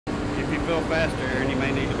if you feel faster and you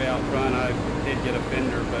may need to be out front. I did get a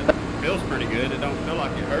fender, but it feels pretty good. It don't feel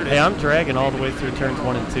like it hurt it. Hey, I'm dragging all the way through turns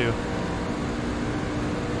 1 and 2.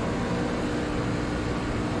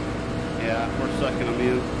 Yeah, we're sucking them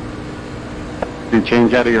in. You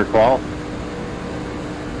change out of your qual?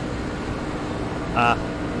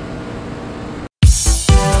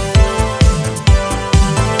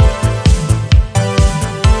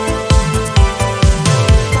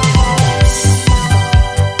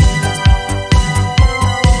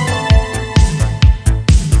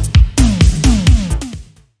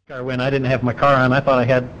 When I didn't have my car on, I thought I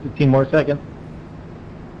had 15 more seconds.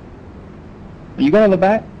 Are you going to the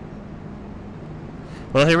back?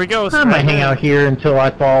 Well, here we go. I might hang out here until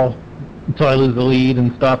I fall, until I lose the lead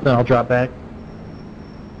and stuff, then I'll drop back.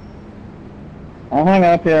 I'll hang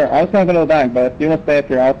up here. I was going to go to the back, but if you want to stay up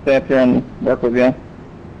here, I'll stay up here and work with you.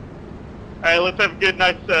 Alright, let's have a good,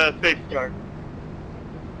 nice, safe start.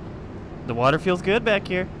 The water feels good back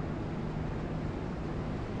here.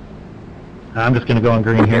 I'm just going to go on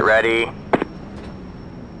green here. Get ready.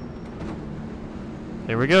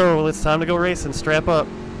 Here we go. It's time to go racing. Strap up.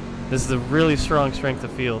 This is a really strong strength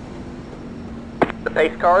of field. The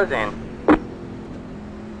pace car is in.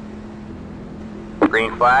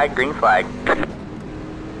 Green flag, green flag.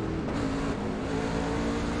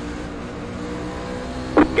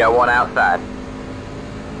 Got one outside.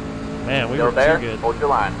 Man, we Still were there? too good. Hold your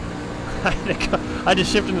line. I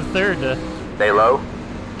just shifted to third to Stay low.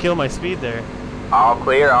 kill my speed there. All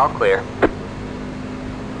clear, all clear.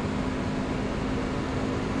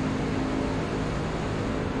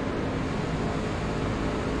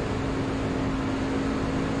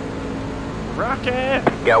 Rocket!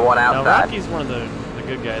 Got one Now outside. Rocky's one of the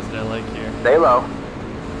good guys that I like here. Stay low.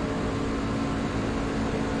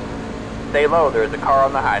 Stay low, there's a car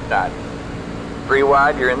on the high side. 3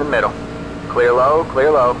 wide, you're in the middle. Clear low, clear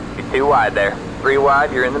low. You're 2 wide there. 3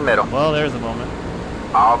 wide, you're in the middle. Well, there's a moment.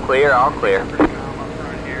 All clear, all clear.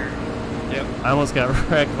 Yep. I almost got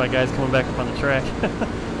wrecked by guys coming back up on the track.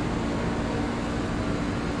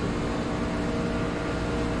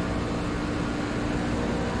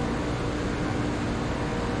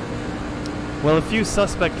 Well, a few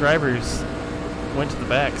suspect drivers went to the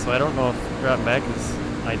back, so I don't know if dropping back is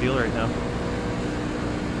ideal right now.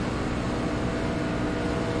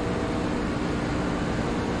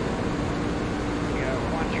 We got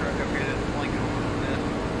one truck up here that's blinking a little bit.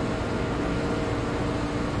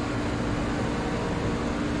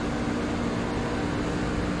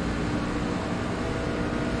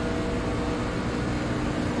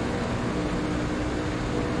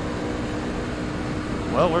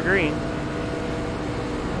 Well, we're green.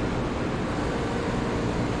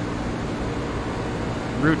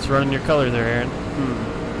 Roots running your color there, Aaron.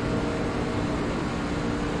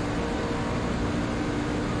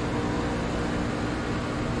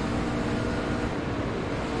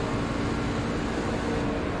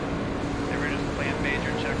 They were just playing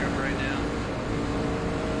major checkup right now.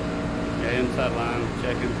 Yeah, inside line,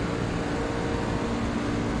 checking.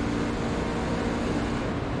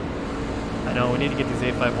 I know, we need to get these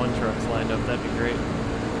 851 trucks lined up. That'd be great.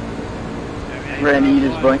 Ready to eat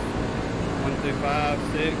his boy. 1 through 5,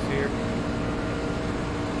 6 here.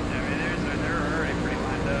 Yeah, I mean, they're already pretty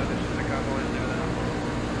lined up. There's just a couple into them.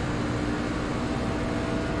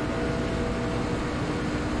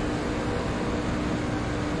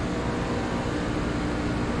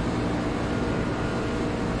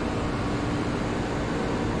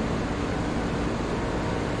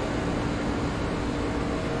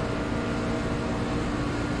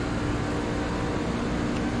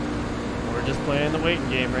 We're just playing the waiting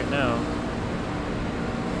game right now.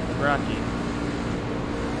 Rocky.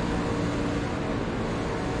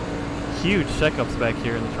 Huge checkups back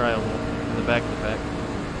here in the trial, in the back of the pack.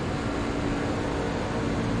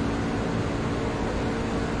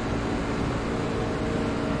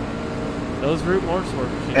 Those root more sport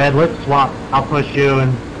machines. Ed, let's swap. I'll push you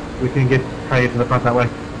and we can try to get to the front that way.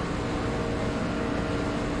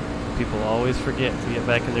 People always forget to get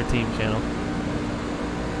back in their team channel.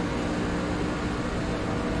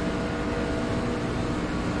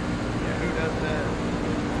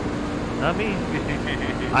 Not me.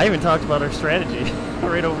 I even talked about our strategy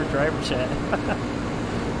right over driver chat.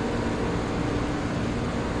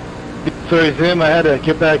 Sorry, Zim, I had to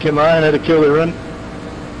get back in line. I had to kill the run.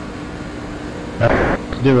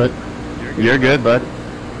 Let's do it. You're good, bud.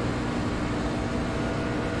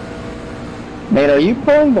 Nate, are you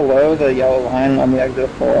pulling below the yellow line on the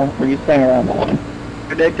exit 4? Or are you staying around the line?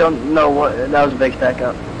 They don't know what, that was a big stack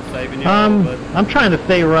up. Saving you a little bit. I'm trying to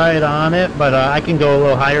stay right on it, but I can go a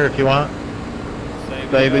little higher if you want.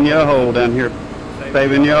 Saving you a hole down here. Saving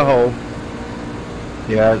saving you a hole.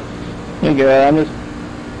 Yeah. You're good.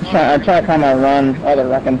 I'm trying to time my run. Other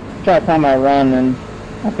reckon. Try to time my run, and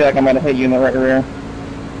I feel like I'm gonna hit you in the right rear.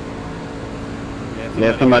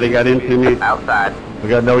 Yeah, somebody got into me. Outside. We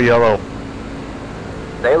got no yellow.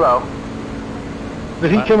 Stay low.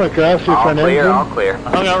 Did he come across your All front clear, engine? all clear. I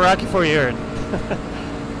hung out Rocky for you, Aaron.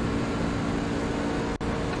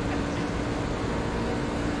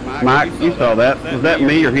 Mike, you saw that. Was that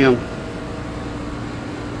me or him? I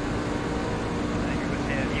think it was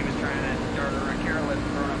him. He was trying to dart around. Carroll had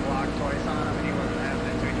thrown a block twice on him, and he wasn't having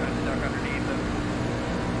it, so he tried to duck underneath him.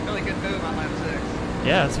 Really good move on lap 6.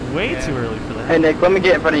 Yeah, it's way too early for that. Hey Nick, let me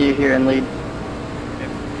get in front of you here and lead.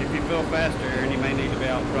 If you feel faster, and you may need to be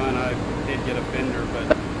out front, I did get a fender,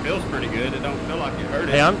 but it feels pretty good. It don't feel like it hurt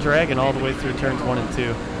it. Hey, I'm dragging all the way through turns 1 and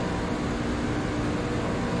 2.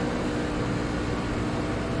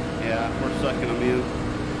 Yeah, we're sucking them in.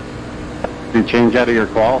 Did you change out of your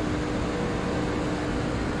qual?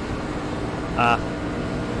 Ah,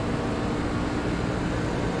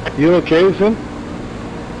 You okay, Zim?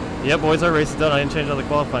 yeah, boys, our race is done. I didn't change out the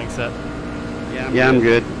qualifying set. Yeah, I'm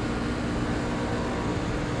good.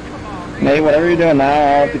 Nate, whatever you're doing now, I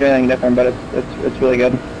don't know if you're doing anything different, but it's really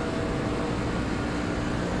good.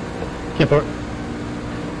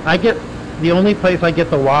 I get the only place I get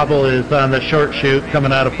the wobble is on the short chute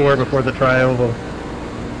coming out of 4 before the tri-oval.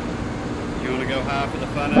 You want to go high for the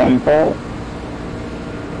fun of I'm it? full.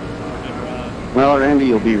 Well, Randy,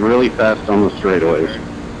 you'll be really fast on the straightaways.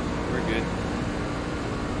 We're good.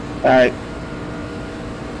 All right.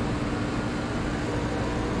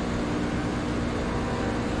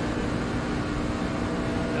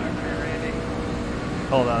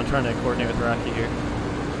 Hold on, I'm trying to coordinate with Rocky here.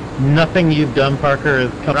 Nothing you've done, Parker,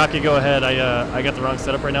 is come. Rocky, go ahead. I got the wrong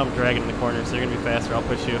setup right now. I'm dragging in the corner, so you're gonna be faster. I'll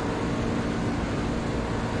push you.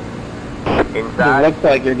 It Inside. looks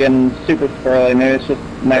like you're getting super squirrely. Maybe it's just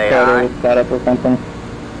neck high. rotor setup or something.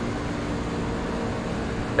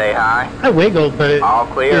 Stay high. I wiggled, but it, All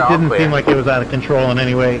clear, it all didn't clear. seem like it was out of control in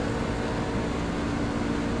any way.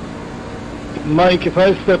 Mike, if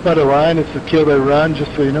I step out of line, it's a kill they run,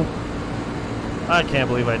 just so you know. I can't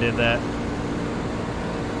believe I did that.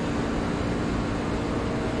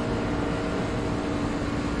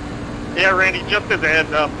 Yeah, Randy, just as a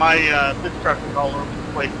heads up, my this truck is all over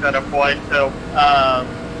the place setup-wise, so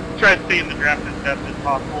try to stay in the draft as best as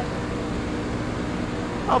possible.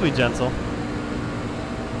 I'll be gentle.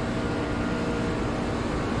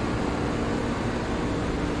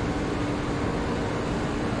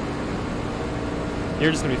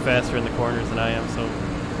 You're just gonna be faster in the corners than I am, so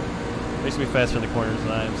you're just gonna be faster in the corners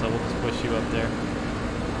than I am, so we'll just push you up there.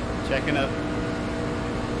 Checking up.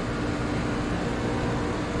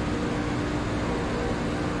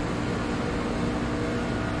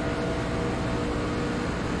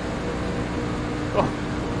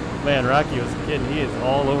 Oh, man, Rocky was kidding. He is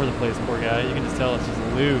all over the place, poor guy. You can just tell it's just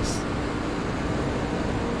loose.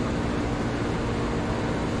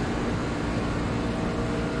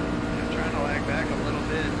 I'm trying to lag back a little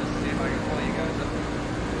bit just to see if I can pull you guys up.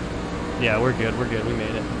 Yeah, we're good. We're good. We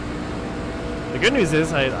made it. The good news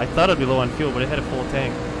is I thought I'd be low on fuel, but it had a full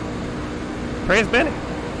tank. Praise Benny.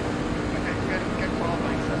 Okay, good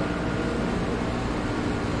qualifying setup.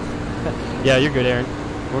 Yeah, you're good, Aaron.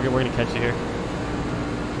 We're gonna catch you here.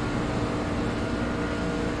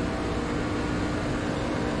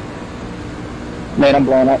 Nate, I'm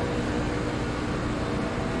blowing up.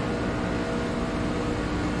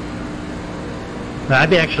 I'd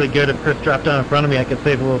be actually good if Chris dropped down in front of me. I could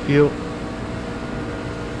save a little fuel.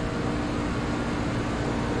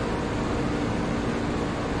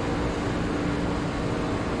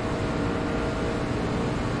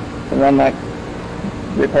 Run that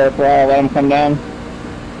repair for all, let him come down.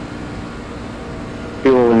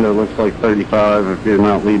 Fuel window looks like 35 if you're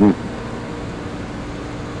not leading.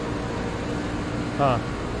 Huh.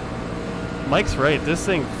 Mike's right. This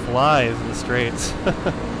thing flies in the straights.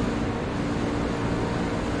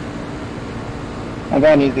 I'm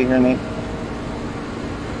going easy here, Nate.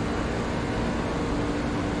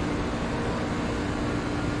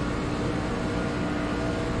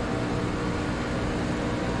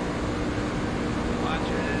 Watch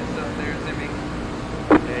it up there, Zimmy.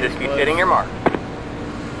 Just keep hitting your mark.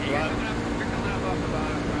 You're coming up off the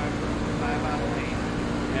bottom by about a lane.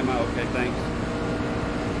 Am I okay? Thanks.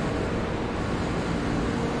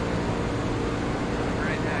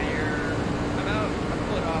 Right now you're about a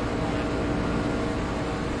foot off the line.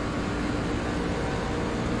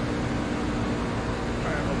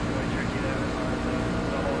 Try to hopefully trick you there as hard to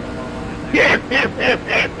hold the line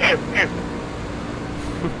there.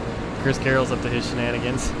 Chris Carroll's up to his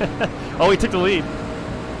shenanigans. Oh, he took the lead.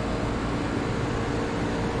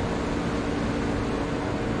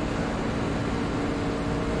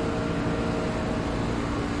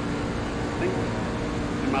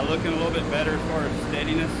 Am I looking a little bit better as far as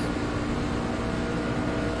steadiness?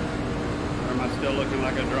 Or am I still looking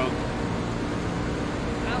like a drunk?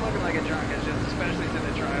 Not looking like a drunk, it's just especially to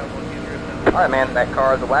the trial when you drift. Alright, man, that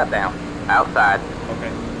car is a lap down. Outside.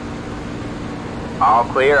 Okay. All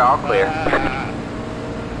clear, all clear.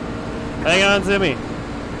 Hang on, Zimmy.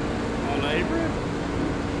 On the apron?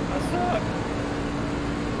 I suck.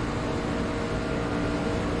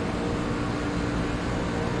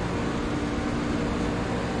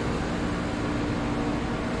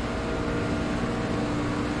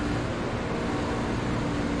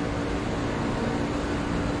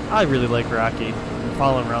 I really like Rocky. I'm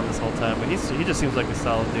following him around this whole time, but he just seems like a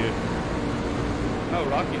solid dude. Oh,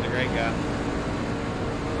 Rocky's a great guy.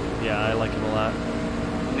 Yeah, I like him a lot.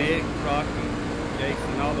 Nick, Rocky,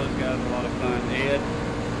 Jason, all those guys are a lot of fun. Ed.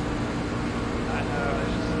 I know,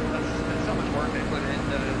 it's so much work they put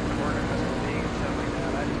into working this league and stuff like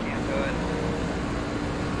that. I just can't do it.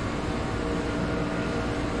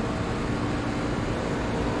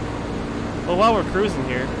 Well, while we're cruising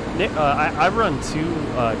here, Nick, I run 2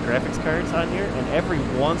 graphics cards on here, and every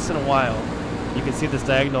once in a while, you can see this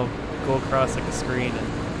diagonal go across like a screen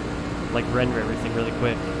and like render everything really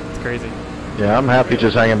quick. It's crazy. Yeah, I'm happy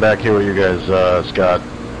just hanging back here with you guys, Scott.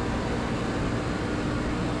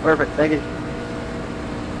 Perfect, thank you.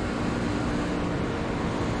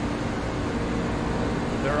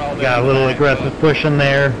 They're all there. Got a little aggressive push in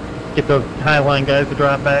there. Get those Highline guys to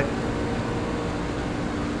drop back.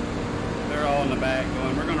 They're all in the back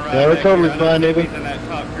going, we're going to ride Yeah, we're back totally here. I know fine, David. Jimmy's in that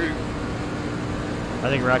top group. I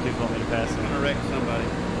think Rocky's want me to pass I'm him. going to wreck somebody.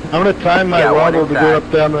 I'm gonna time my Yeah, one wobble to go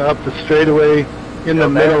up the straightaway in the Still there?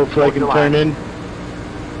 middle so I Hold can your turn line. in.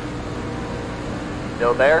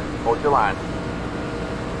 Still there? Hold your line.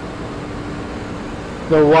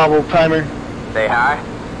 The wobble timer. Stay high.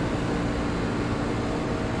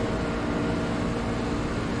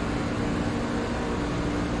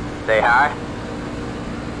 Stay high.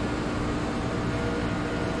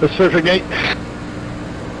 Let's perfect gate.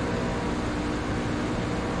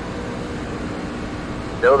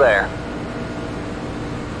 Still there.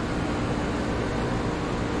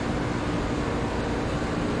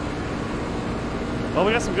 Well,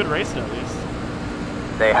 we got some good racing at least.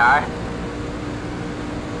 Stay high.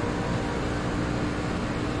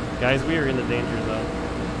 Guys, we are in the danger zone.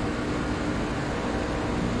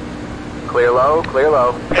 Clear low, clear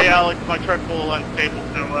low. Hey Alex, my truck's a little unstable,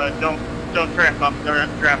 so don't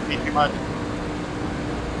draft me too much.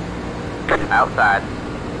 Outside.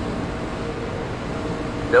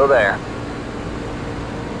 Still there.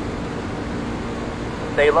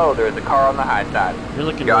 Stay low, there is a car on the high side. You're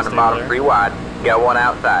looking You're to on the stay bottom there. 3 wide. You got 1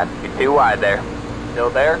 outside. You're 2 wide there. Still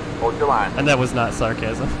there? Hold your line. And that was not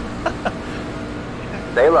sarcasm.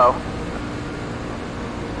 Stay low.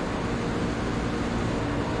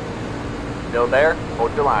 Still there?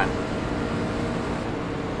 Hold your line.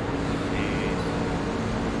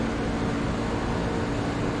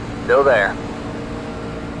 Still there.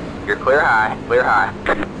 You're clear high, clear high.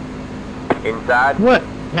 Inside, What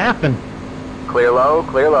happened? clear low,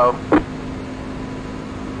 clear low.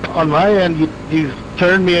 On my end, you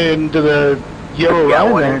turned me into the yellow Got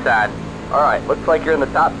line 1 there. inside. Alright, looks like you're in the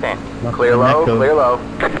top 10. Must Clear be low, Necco. clear low.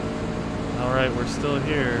 Alright, we're still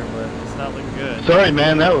here, but it's not looking good. Sorry,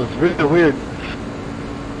 man, that was really weird.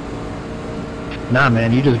 Nah,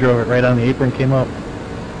 man, you just drove it right on the apron, came up.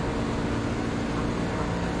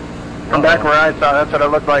 I'm back where I saw. That's what it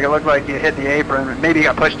looked like. It looked like you hit the apron. Maybe you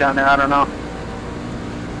got pushed down there. I don't know.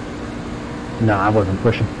 No, I wasn't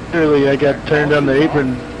pushing. Literally, I got turned on the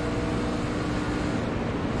apron.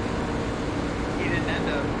 He didn't end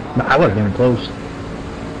up. No, I wasn't even close.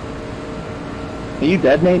 Are you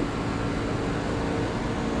dead, Nate?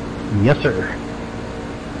 Yes, sir.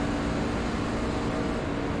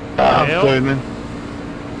 I'm Yep. sorry, man.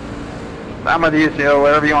 I'm with you, Seal.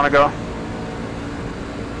 Wherever you want to go.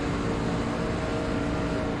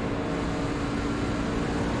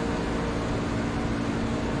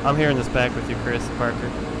 I'm here in this back with you, Chris Parker.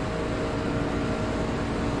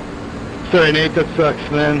 Sorry, Nate, that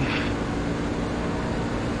sucks, man.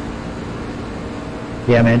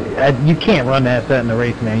 Yeah, man, you can't run that set in the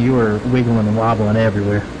race, man. You were wiggling and wobbling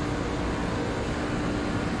everywhere.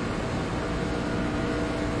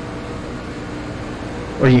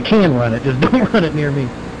 Or you can run it, just don't run it near me.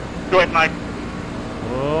 Go ahead, Mike.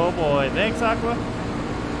 Oh boy, thanks, Aqua.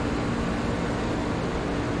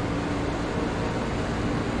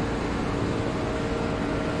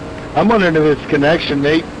 I'm wondering if it's connection,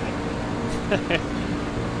 Nate.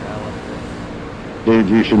 Dude,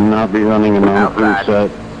 you should not be running a non-proof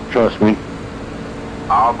set. Trust me.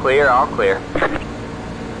 All clear, all clear.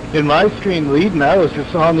 In my screen leading, I was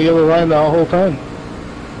just on the other line the whole time.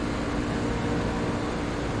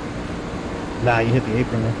 Nah, you hit the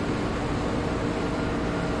apron there.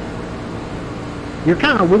 You're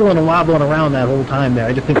kind of wiggling and wobbling around that whole time there.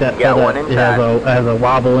 I just think that Got one it has a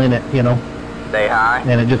wobble in it, you know. Stay high.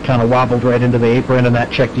 And it just kind of wobbled right into the apron, and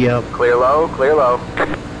that checked you up. Clear low, clear low.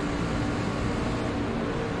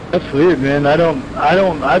 That's weird, man.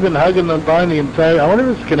 I've been hugging the line the entire, I wonder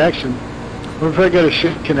if it's connection. I wonder if I got a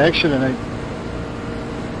shit connection, and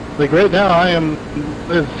like right now I am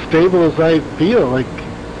as stable as I feel. Like,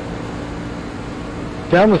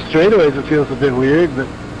 down the straightaways it feels a bit weird, but.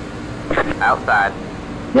 Outside.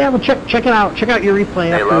 Yeah, well, check it out. Check out your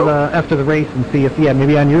replay after the race and see if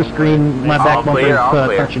maybe on your screen my back bumper is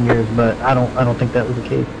touching yours, but I don't think that was the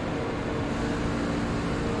case.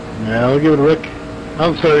 Yeah, we'll give it a Rick.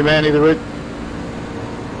 I'm sorry, man. Either Rick.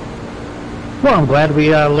 Well, I'm glad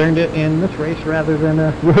we learned it in this race rather than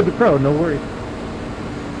Road to Pro. No worries.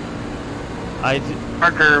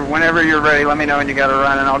 Parker, whenever you're ready, let me know when you got to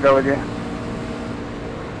run, and I'll go with you.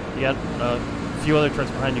 You got a few other trucks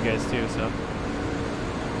behind you guys too, so.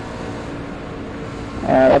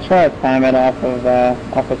 Let's try to time it off of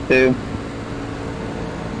 2.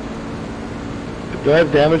 Do I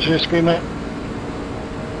have damage in your screen, mate?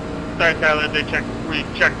 Sorry, Tyler, we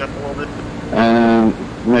checked up a little bit.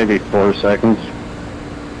 Maybe 4 seconds.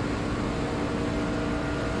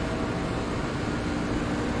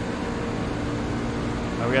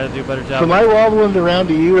 Oh, we gotta do a better job. So am I wobbling around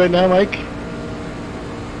to you right now, Mike?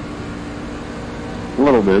 A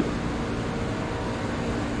little bit.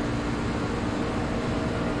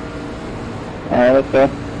 Alright, let's go.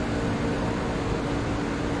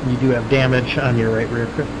 You do have damage on your right rear,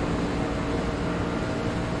 Chris.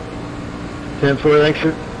 10-4, thanks,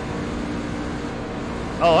 sir.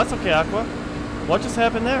 Oh, that's okay, Aqua. What just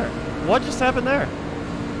happened there? What just happened there?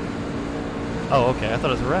 Oh, okay. I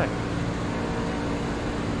thought it was a wreck.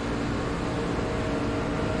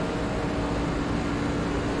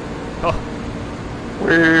 Oh.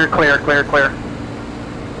 We're clear, clear, clear.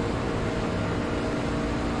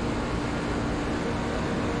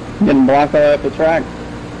 Getting blocked up the track.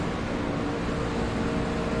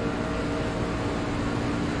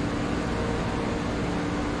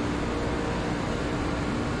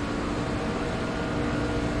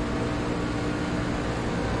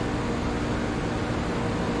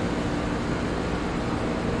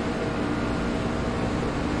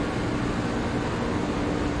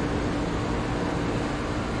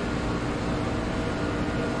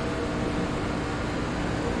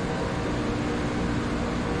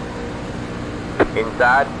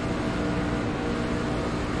 Inside.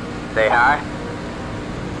 Stay high.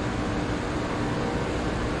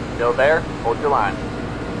 Still there? Hold your line.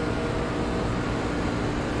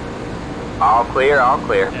 All clear, all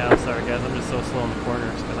clear. Yeah, I'm sorry, guys. I'm just so slow in the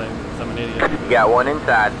corners because I'm an idiot. You got one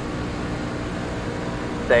inside.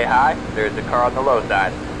 Stay high. There's a car on the low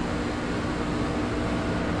side.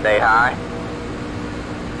 Stay high.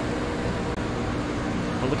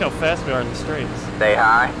 Well, look how fast we are in the straights. Stay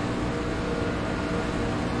high.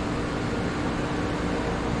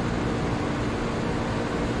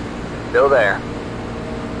 Still there.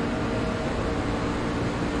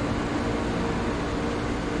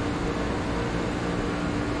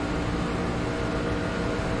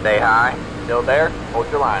 Stay high. Still there. Hold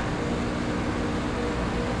your line.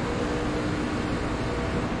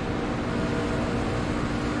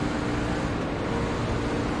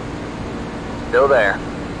 Still there.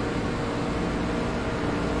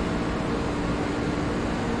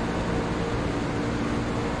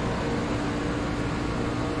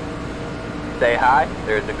 Stay high.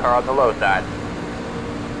 There's a car on the low side.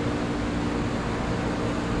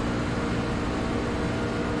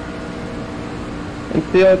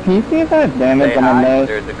 Theo, can you see if I have damage on my nose?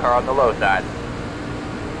 There's a car on the low side.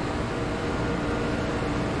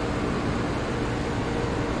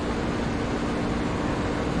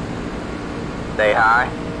 Stay high.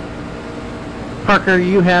 Parker,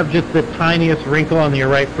 you have just the tiniest wrinkle on your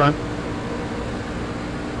right front.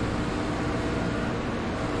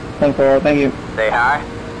 Thank you. Stay high.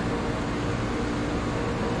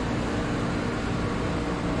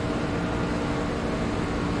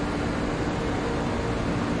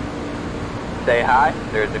 Stay high.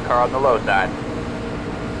 There's a car on the low side.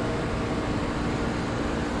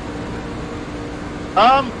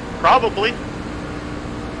 Probably.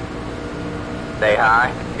 Stay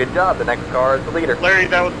high. Good job. The next car is the leader. Larry,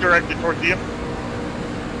 that was directed towards you.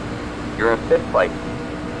 You're in 5th place.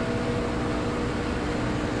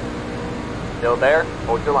 Still there?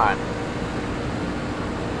 Hold your line.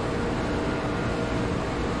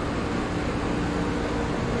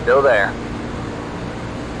 Still there.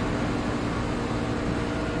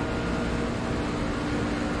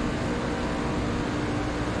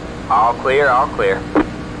 All clear, all clear.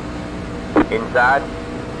 Inside.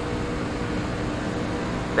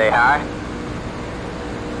 Stay high.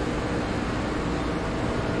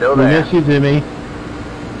 Still We there. miss you, Zimmy.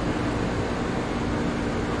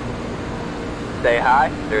 Stay high.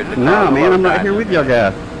 There's a car No, on the man, left I'm right side. here with y'all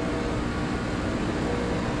guys.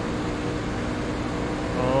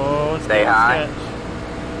 Oh, it's Stay getting high. sketch.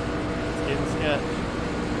 It's getting sketch.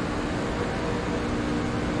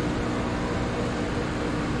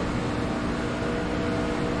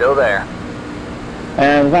 Still there. And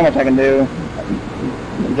there's not much I can do.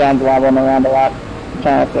 John's wobbling around a lot. I'm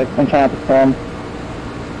trying not to kill him.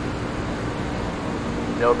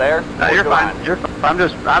 Still there? No, you're fine. You're fine. I'm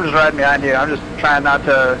just riding behind you. I'm just trying not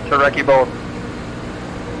to wreck you both.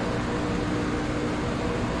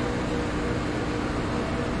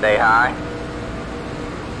 Stay high.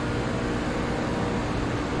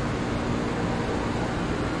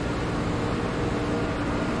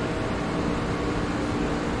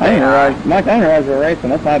 I didn't realize, Mike, I didn't realize we were racing.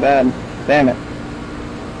 That's my bad. Damn it.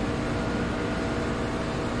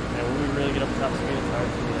 Yeah, when we really get up top speed, it's hard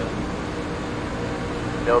to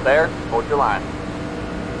do. Still there? Hold your line.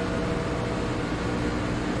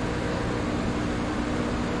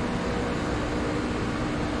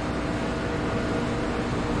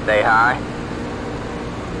 Stay high.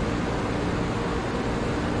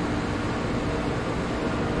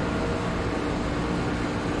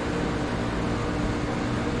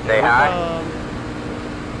 Stay high.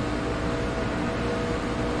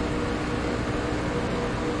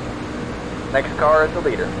 Next car is the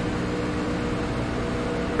leader.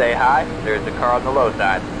 Stay high. There's the car on the low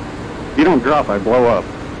side. If you don't drop, I blow up.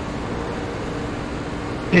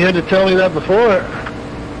 You had to tell me that before.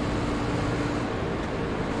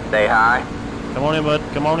 Stay high. Come on in, bud.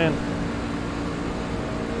 Come on in.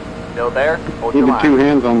 Still there? Hold your Keeping line. 2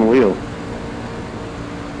 hands on the wheel.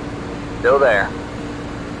 Still there.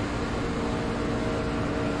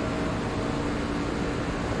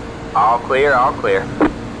 All clear, all clear.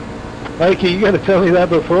 Mikey, you got to tell me that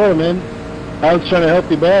before, man. I was trying to help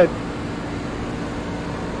you back.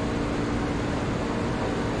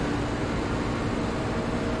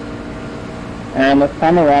 And let's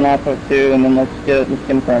time a run off of 2, and then let's get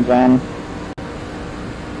in front of John.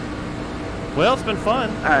 Well, it's been fun.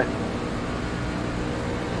 Alright.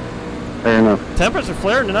 Fair enough. Tempers are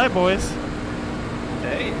flaring tonight, boys.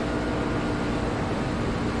 Hey.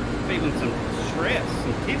 Feeling some stress,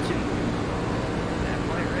 some tension. Yeah,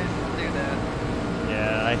 flight race will do that.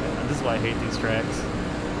 Yeah, this is why I hate these tracks.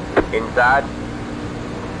 Inside.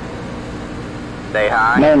 Stay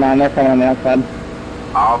high. Never mind, they're coming on the outside.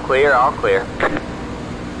 All clear, all clear.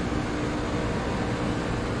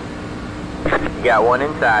 You got one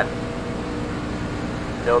inside.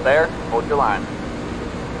 Still there? Hold your line.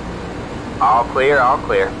 All clear, all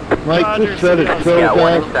clear. Mike, Roger, this said it see so You got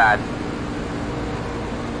one fast.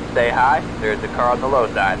 inside. Stay high. There's the car on the low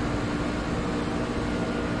side.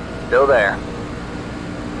 Still there.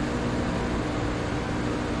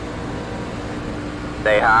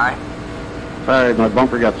 Stay high. Alright, my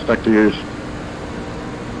bumper got stuck to yours.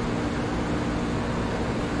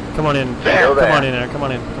 Come on in. Still Come on there. in there. Come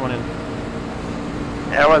on in. Come on in.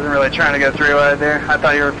 Yeah, I wasn't really trying to go 3 wide there. I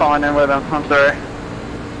thought you were falling in with him. I'm sorry.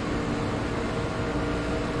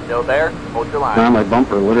 Still there? Hold your line. Now my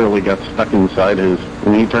bumper literally got stuck inside his.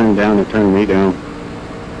 When he turned down, it turned me down.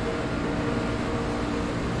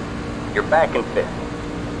 You're back in fifth.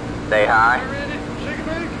 Stay high.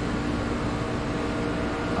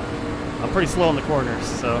 I'm pretty slow in the corners,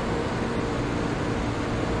 so.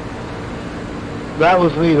 That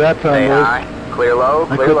was me that time, Stay boys. high. Clear low, I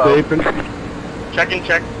clear clipped the low. apron. Checking,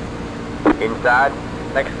 check. Inside.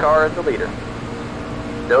 Next car is the leader.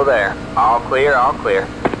 Still there. All clear, all clear.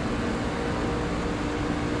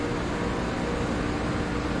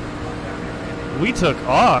 We took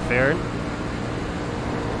off, Aaron.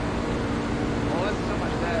 Well, it's so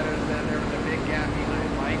much that is that there was a big gap behind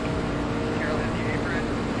Mike, Carol in the apron, and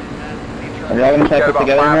then the truck. Are y'all gonna try to Got put about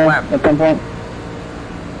together 5 here laps. at some point?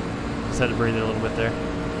 Just had to breathe it a little bit there.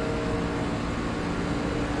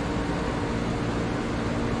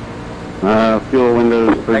 Fuel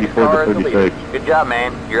windows Next 34 car to is the leader. 36. Good job,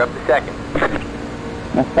 man. You're up to second.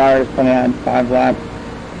 My start is putting on 5 laps.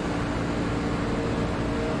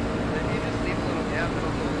 Then you just leave a little gap,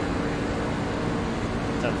 it'll go over.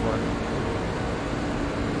 10-4.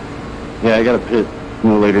 Yeah, I got a pit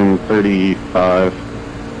no later than 35.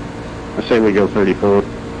 I say we go 34.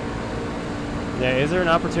 Yeah, is there an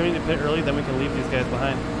opportunity to pit early? Then we can leave these guys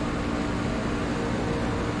behind.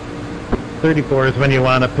 34 is when you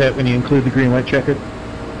want to pit, when you include the green-white checkered.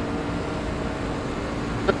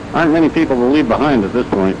 Aren't many people to leave behind at this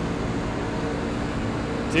point.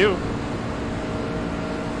 2.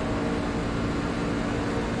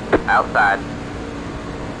 Outside.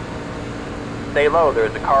 Stay low,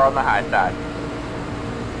 there's a car on the high side.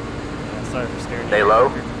 Yeah, sorry for scaring you. Stay low.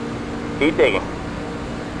 Keep digging.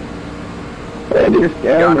 You're You're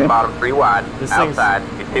scaring on the me. bottom 3 wide. This Outside.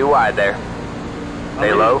 You're 2 wide there. I'm Stay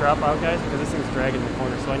gonna low. drop out, guys, because this thing's dragging the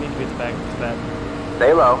corner, so I need to be at the back. To that.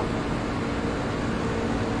 Stay low.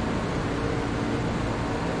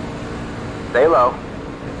 Stay low.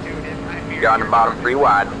 Dude, in my mirror, You're on the bottom 3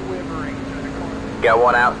 wide. quivering through the corner. Got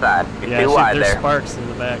one outside. You're Yeah, 2 wide there's there. sparks in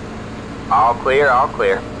the back. All clear, all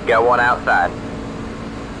clear. Got one outside.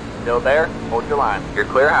 Still there? Hold your line. You're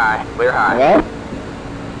clear high, clear high. Well,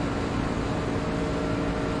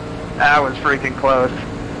 That was freaking close.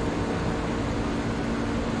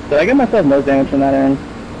 did I get myself nose damage from that, Aaron?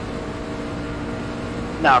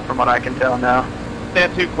 Not from what I can tell now.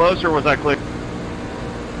 That too close, or was I clear?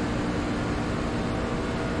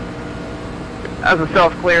 That was a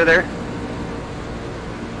self-clear there.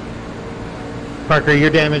 Parker, your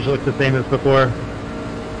damage looks the same as before.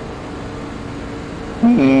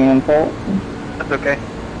 And fault. That's okay.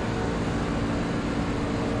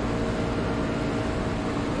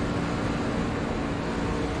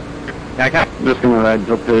 I got Just gonna ride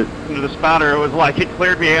up to into the spotter. It was like it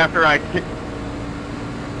cleared me after I kicked.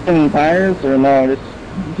 Any tires or no?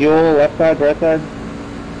 Just fuel, left side, right side?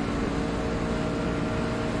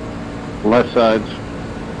 left sides.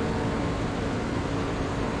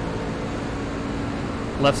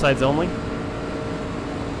 Left sides only?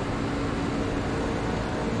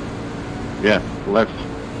 Yeah, left.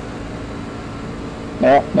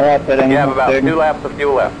 No, no outfitting. You have about 2 laps of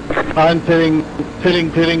fuel left. I'm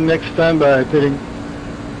pitting next time by pitting.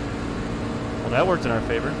 Well, that worked in our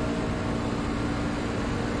favor.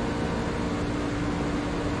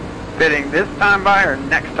 Fitting this time by or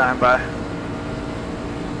next time by?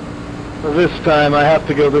 This time I have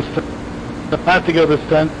to go this time. I have to go this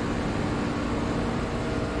time.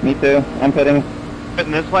 Me too. I'm pitting.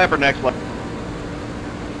 In this lap or next lap?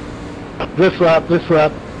 This lap.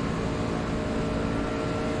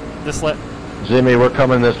 This lap, Zimmy, we're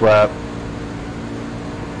coming this lap.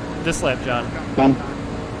 John. Done.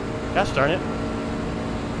 Gosh darn it.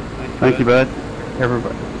 Thank you, bud.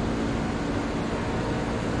 Everybody.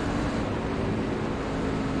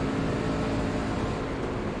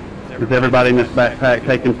 Is everybody in this backpack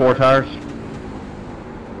taking 4 tires?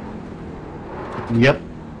 Yep.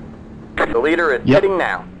 The leader is Yep. pitting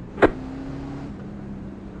now.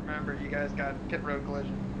 Remember, you guys got pit road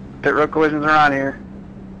collision. Pit road collisions are on here.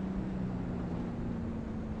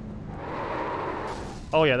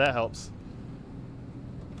 Oh yeah, that helps.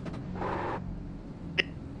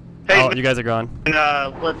 Hey, Oh, you guys are gone.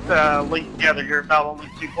 let's link together. You're about only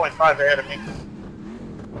 2.5 ahead of me.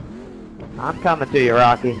 I'm coming to you,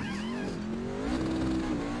 Rocky.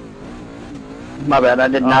 My bad, I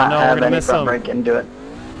did not no, we're have gonna any miss front some. brake into it.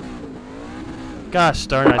 Gosh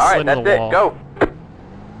darn, I All right, slid that's into the it. wall. Go.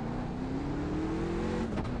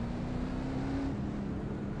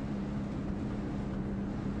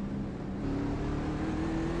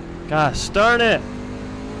 Gosh darn it.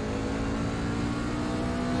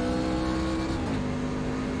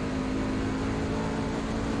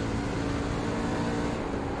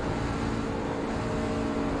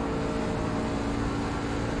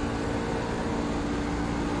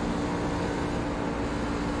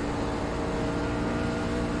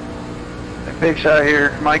 Big shot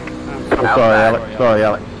here, Mike. I'm sorry, Alex. Sorry,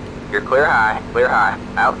 Alex. You're clear high,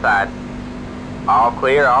 outside. All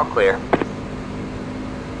clear, all clear.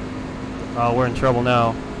 Oh, we're in trouble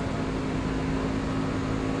now.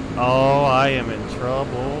 Oh, I am in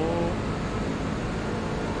trouble.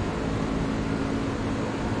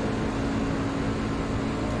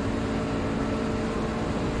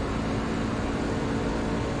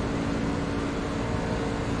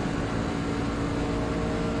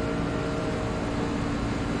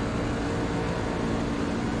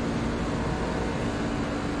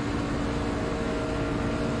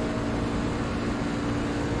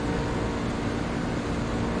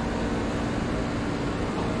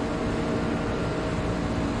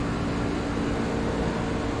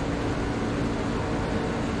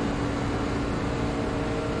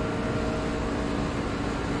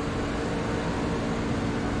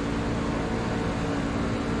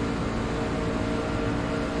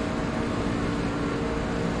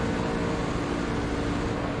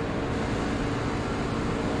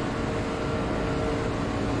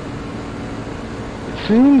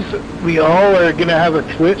 seems we all are going to have a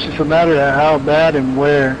twitch. It's a matter of how bad and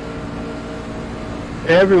where.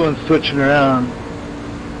 Everyone's switching around.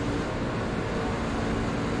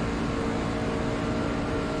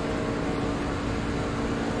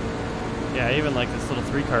 Yeah, even like this little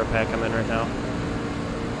 3-car pack I'm in right now.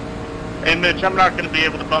 Hey Mitch, I'm not going to be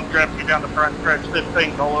able to bump draft you down the front stretch. This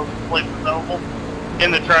thing's all over the place in the oval,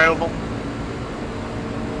 in the tri-oval.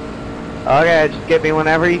 Okay, just get me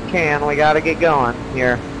whenever you can. We gotta get going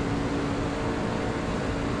here.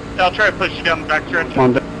 I'll try to push you down the back stretch.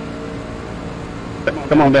 Come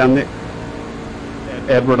on down, Nick.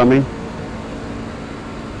 Edward, I mean.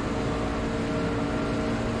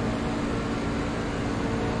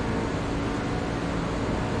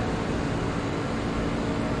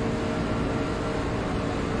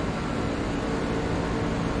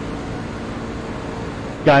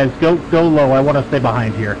 Guys, go low. I want to stay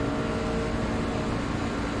behind here.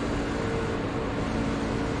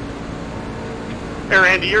 Hey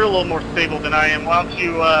Randy, you're a little more stable than I am. Why don't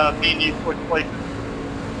you, me and you switch places?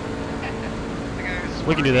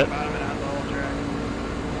 We can do that.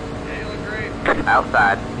 Yeah, you look great.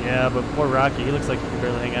 Outside. Yeah, but poor Rocky, he looks like he can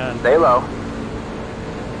barely hang on. Stay low.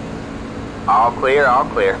 All clear, all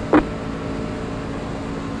clear.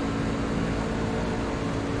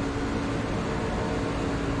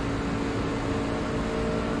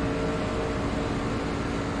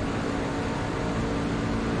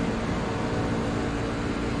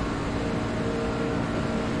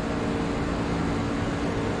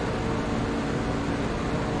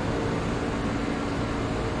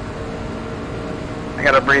 I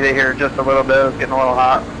gotta breathe it here just a little bit. It's getting a little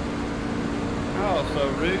hot. Oh, so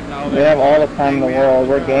Root and all We that. have all the time in the world.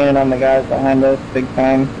 We're gaining on the guys behind us big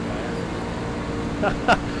time.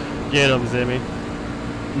 Get him, Zimmy.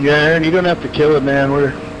 Yeah, Aaron, you don't have to kill it, man.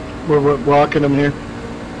 We're blocking them here.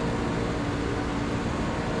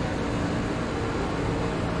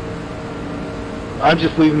 I'm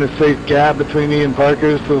just leaving a safe gap between me and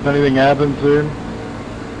Parker, so if anything happens there.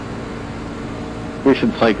 We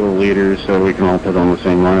should cycle leaders so we can all put on the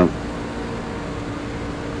same lineup.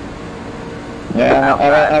 Yeah,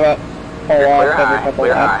 how about pull off Clear every high, couple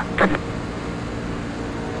clear laps? high.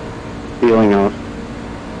 Feeling off.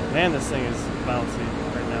 Man, this thing is bouncy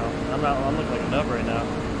right now. I'm looking like a nub right now.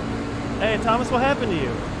 Hey, Thomas, what happened to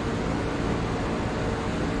you?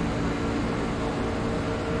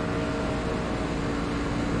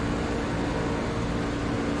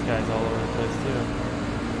 This guy's all over the place, too.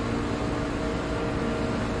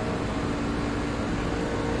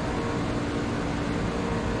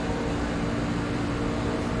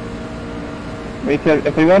 We could,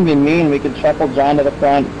 if we want to be mean, we could shuffle John to the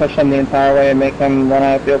front, push him the entire way, and make him run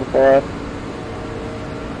out of the field before us.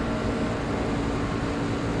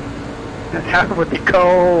 That would be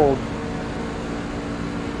cold.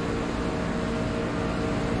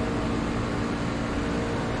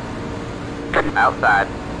 Outside.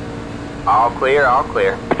 All clear, all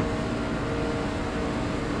clear.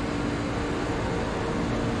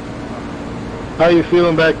 How you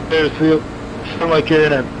feeling back there, Seal? Sound like you're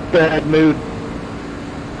in a bad mood.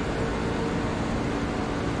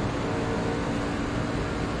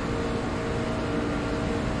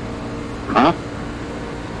 Huh?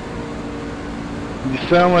 You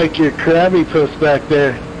sound like you're crabby puss back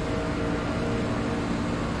there.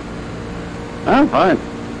 I'm fine.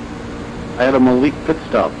 I had a Malik pit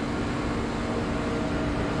stop.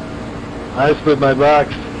 I split my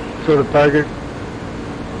box. So did Parker.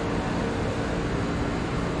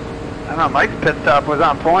 I don't know, Mike's pit stop was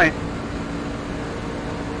on point.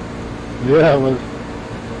 Yeah, it was.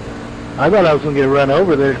 I thought I was going to get run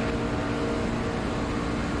over there.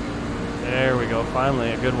 There we go,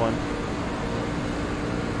 finally, a good one.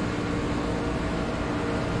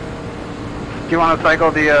 Do you want to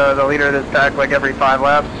cycle the leader of this pack like every 5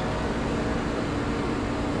 laps?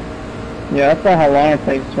 Yeah, that's about how long it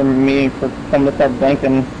takes for me for them to start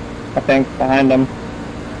blinking, I think, behind them.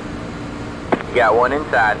 You got one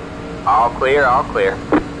inside. All clear, all clear.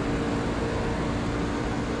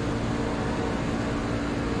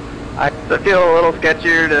 I feel a little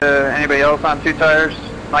sketchier to anybody else on 2 tires.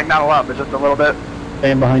 Like, not a lot, but just a little bit.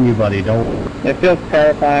 Staying behind you, buddy. Don't. It feels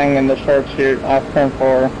terrifying in the short shoot off turn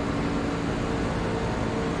 4.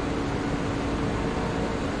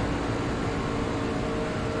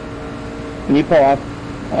 Can you pull off,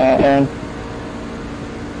 Aaron?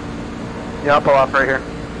 Yeah, I'll pull off right here.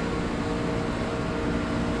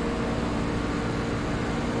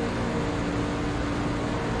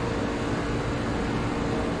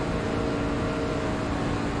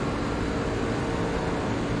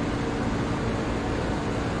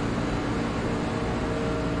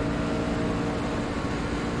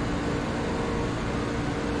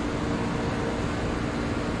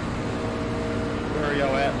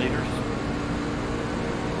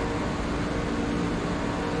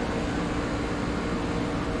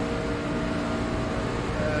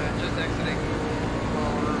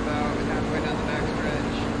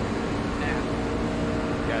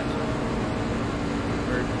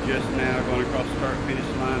 finish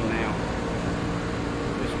line now.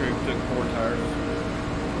 This group took 4 tires.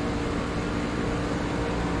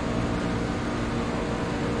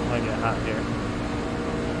 Might get hot here.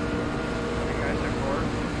 You guys took 4?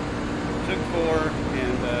 Took 4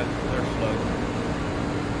 and they're slow.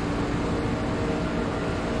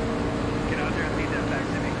 Get out there and lead that back,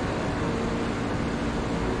 Zimmy.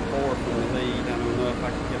 4 from the lead. I don't know if I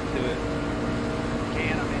can get to it.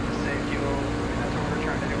 Can, I mean, to save fuel. I mean, that's what we're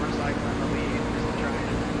trying to do. We're cycling the lead. Just to try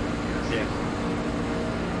and, Yeah.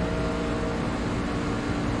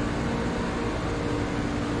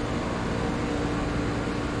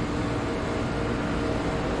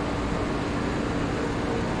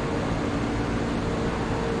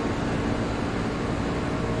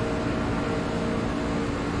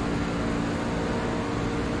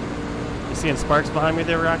 You seeing sparks behind me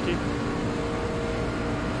there, Rocky?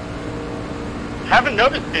 Haven't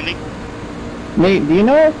noticed any. Nate, do you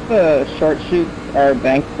know if the short chutes are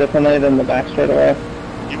banked differently than the back straightaway?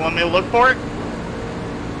 You want me to look for it?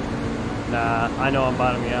 Nah, I know I'm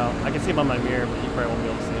bottoming out. I can see him on my mirror, but you probably won't be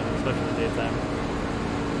able to see him, especially in the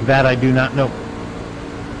daytime. That I do not know.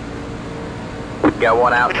 Got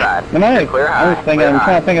one outside. And I Clear was high. thinking, Clear I'm high.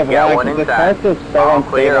 trying to think of Got why, one because the inside. car feels so All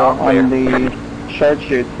clear, all unstable clear. on the short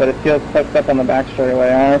chutes, but it feels hooked up on the back straightaway.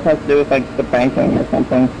 I don't know if it has to do with like the banking or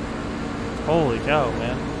something. Holy cow,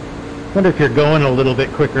 man. I wonder if you're going a little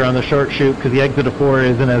bit quicker on the short chute because the exit of 4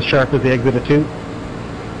 isn't as sharp as the exit of 2.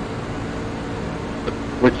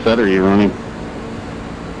 Which set are you running?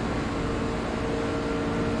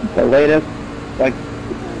 The latest, like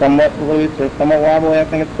somewhat loose or somewhat wobbly, I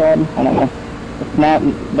think it's called. I don't know. It's not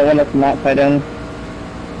the one that's not tied in.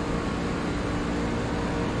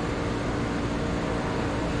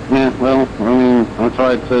 Yeah, well, I mean, that's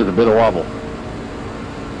why it says a bit of wobble.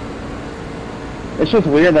 It's just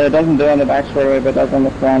weird that it doesn't do it on the back straightaway, but does on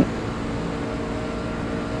the front.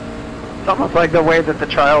 It's almost like the way that the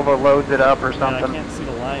child loads it up or Man, I something. can't see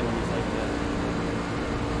the line when he's like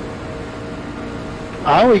that.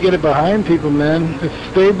 I only get it behind people, man. It's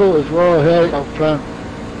stable as well ahead out front.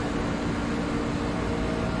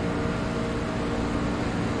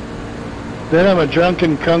 Then I'm a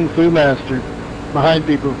drunken kung fu master behind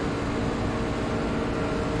people.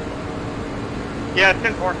 Yeah,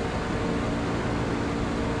 10-4.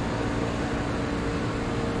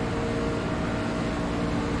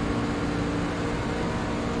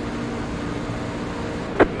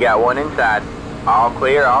 Got one inside. All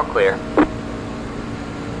clear, all clear. I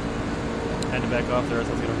had to back off there, or else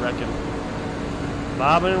I was going to wreck him.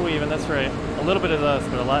 Bobbing and weaving, that's right. A little bit of us,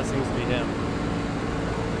 but a lot seems to be him.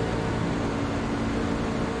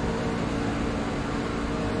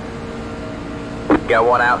 Got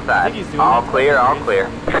one I outside. think he's doing All that clear, for all some clear.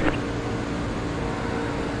 If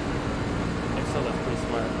so, that's pretty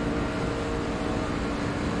smart.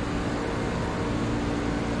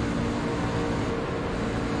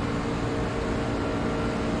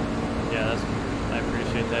 Yeah, I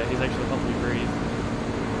appreciate that. He's actually helping me breathe.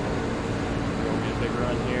 We'll get a big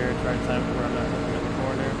run here, try to time it where I'm not looking in the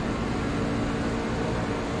corner.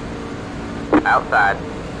 Outside.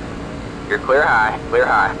 You're clear high, clear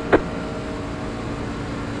high.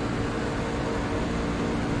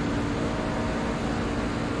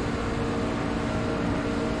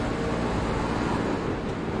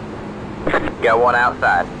 Got one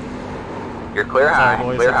outside. You're clear Sorry, high,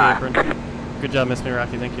 boys, clear hit the high. apron. Good job, Miss Me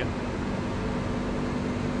Rocky, thank you.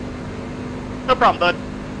 No problem, bud.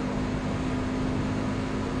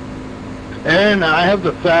 And I have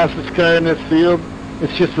the fastest car in this field.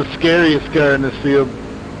 It's just the scariest car in this field.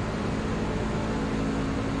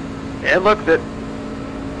 It looks it.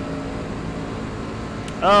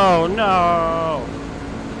 Oh no!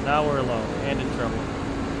 Now we're alone and in trouble.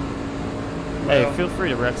 Hey, Well, feel free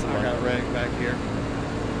to wreck I someone. got wrecked back here.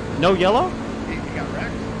 No yellow? You got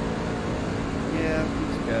wrecked? Yeah,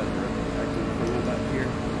 these guys wrecked back in the front back here.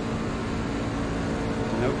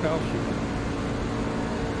 No caution.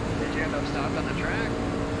 Did you end up stopped on the track?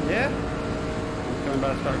 Yeah. I'm coming by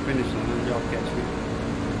the start finish line. Y'all catch me.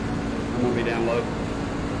 I'm gonna be down low.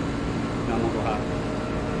 No, I'm gonna go high.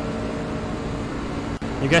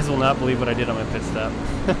 You guys will not believe what I did on my pit stop.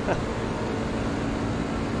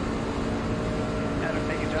 Had to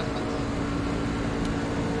make adjustments.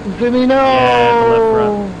 Zimmy, no! Yeah, the left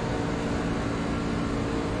front.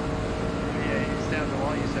 Yeah, you stabbed the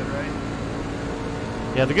wall, you said, right?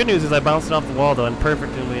 Yeah, the good news is I bounced it off the wall though and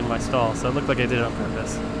perfectly in my stall, so it looked like I did it on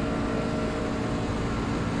purpose.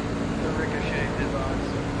 The ricochet his odds.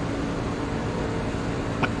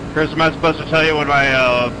 Chris, am I supposed to tell you when my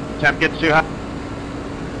temp gets too high?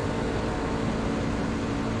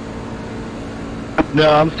 No,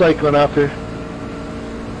 I'm cycling off here.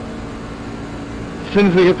 As soon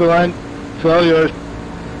as we hit the line, it's all yours.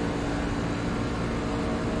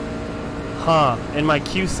 Huh. In my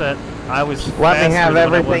Q set, I was Let me have faster than I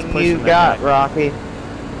was everything pushing you that got, guy. Rocky.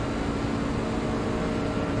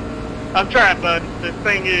 I'm trying, bud. This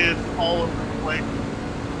thing is all over the place.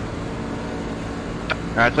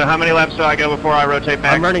 Alright, so how many laps do I go before I rotate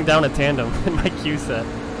back? I'm running down a tandem in my Q set.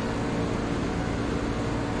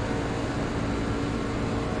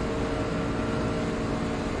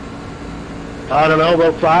 I don't know,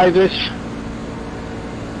 about 5-ish.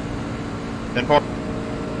 Then four.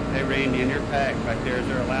 Hey, Randy, in your pack back there, is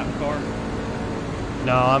there a lap car?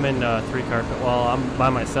 No, I'm in 3-car. Well, I'm by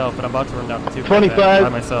myself, but I'm about to run down to 2-car 25. by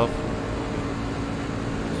myself. Just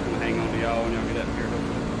gonna hang on to y'all when y'all get up here,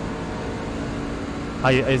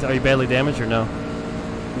 hopefully. Are you badly damaged or no?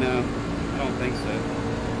 No, I don't think so.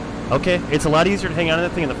 Okay, it's a lot easier to hang on to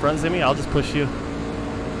that thing in the front, Zimmy. I'll just push you.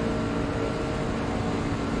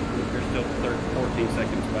 You're still 14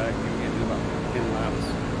 seconds back. You can do about 10 laps,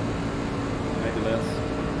 maybe less.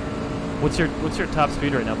 What's your top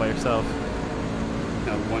speed right now by yourself?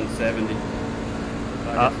 170. So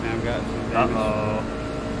I guess now I've got some damage. Uh-oh.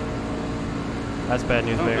 That's bad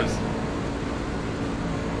news, Okay. Bears.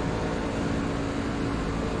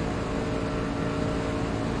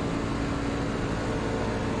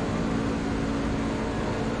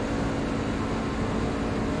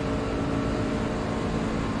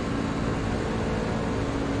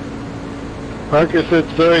 Parker said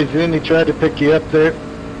sorry, Zin. He tried to pick you up there.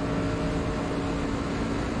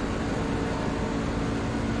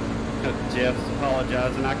 Jeff's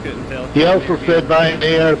apologizing. I couldn't tell. He also said buy an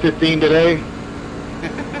AR-15 today.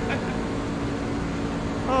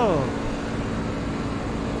 Oh.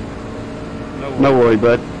 No worry,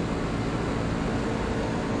 bud.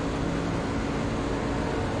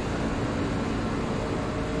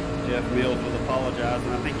 Jeff Mills was apologizing.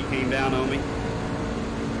 I think he came down on me.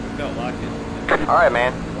 Felt like it. All right,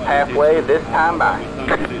 man. Halfway this time by. I'm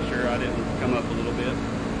 100% sure I didn't come up a little bit.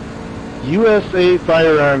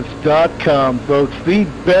 USAFirearms.com, folks. The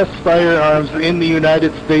best firearms in the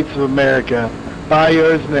United States of America. Buy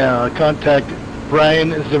yours now. Contact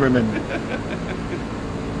Brian Zimmerman.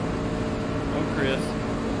 Oh, Chris.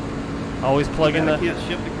 Always plugging I the. can't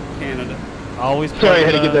ship to Canada. Always. Sorry, I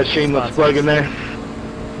had to plug get that shameless plug in there.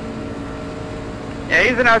 Yeah,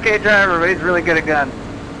 he's an okay driver, but he's really good at guns.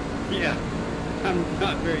 Yeah. I'm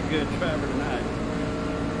not very good driver tonight.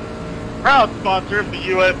 Proud sponsor of the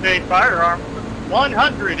USA Firearms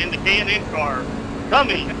 100 in the K&N car.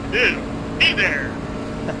 Coming soon. Be there.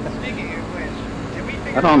 Speaking of which, did we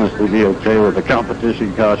figure I'd honestly be okay with a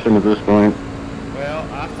competition caution at this point. Well,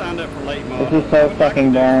 I signed up for late model. This is so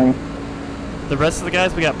fucking boring. The rest of the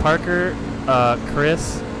guys, we got Parker,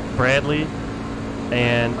 Chris, Bradley,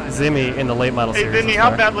 and Zimmy in the late model Hey, series. Zimmy, how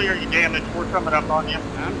badly are you damaged? We're coming up on you.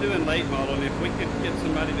 I'm doing late model, and if we could get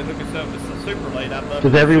somebody to hook us up with some super late, I'd love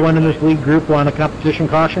Does to. everyone in this league group want a competition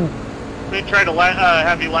caution? They try to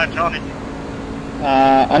have you latch on it.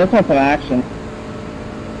 I just want some action.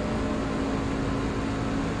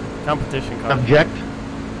 Competition car. Object?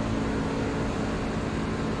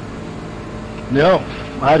 No,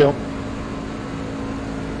 I don't.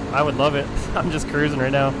 I would love it. I'm just cruising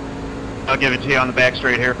right now. I'll give it to you on the back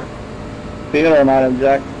straight here. Theodore might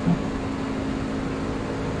object.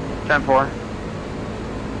 10-4.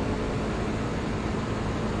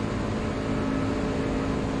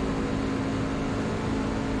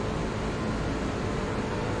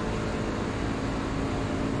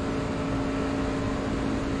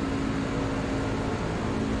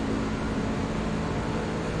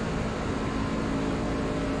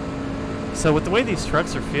 So with the way these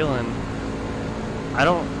trucks are feeling,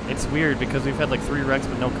 it's weird because we've had like 3 wrecks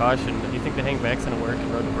with no caution. Do you think the hang back's gonna work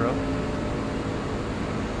in Road to Bro?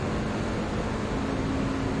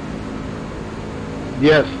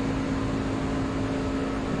 Yes.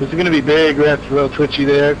 This is going to be big. That's real twitchy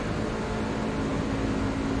there.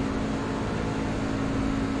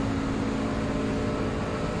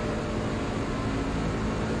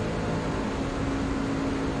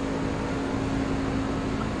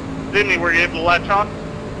 Zimmy, were you able to latch on?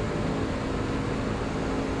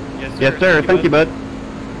 Yes, sir. Yes, sir. Thank you, bud.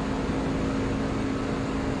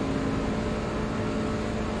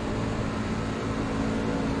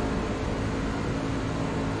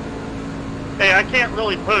 Hey, I can't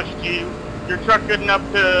really push. Your truck good enough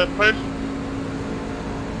to push?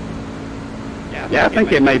 Yeah, I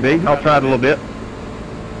think it may be. I'll try it a little bit.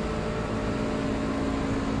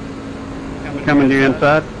 Coming to your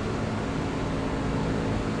inside.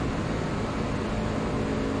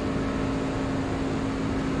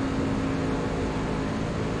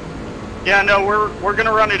 Yeah, no, we're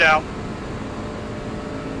gonna run it out.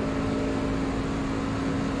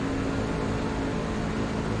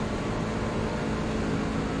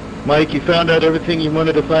 Mike, you found out everything you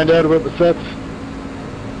wanted to find out about the sets?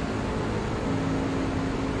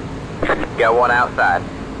 Got one outside.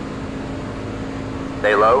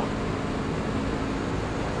 Stay low.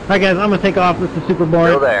 Alright guys, I'm gonna take off with the super board.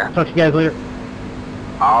 Still there. Talk to you guys later.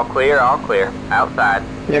 All clear, all clear. Outside.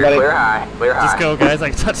 Yeah, You're buddy. clear high. Clear high. Just go, guys. I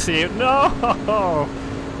can touch you. No!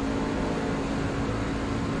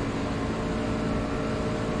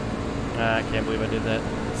 I can't believe I did that.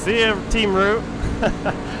 See ya, Team Root.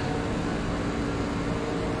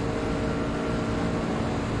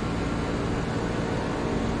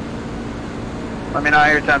 Let me know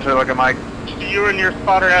how your temps are looking, Mike. Do you and your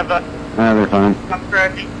spotter have the They're fine. top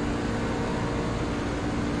strategy?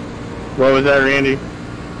 What was that, Randy?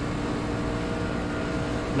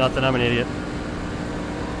 Nothing, I'm an idiot.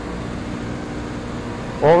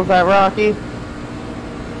 What was that, Rocky?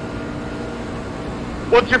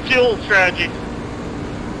 What's your fuel strategy?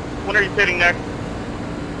 When are you pitting next?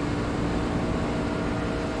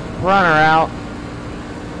 Runner out.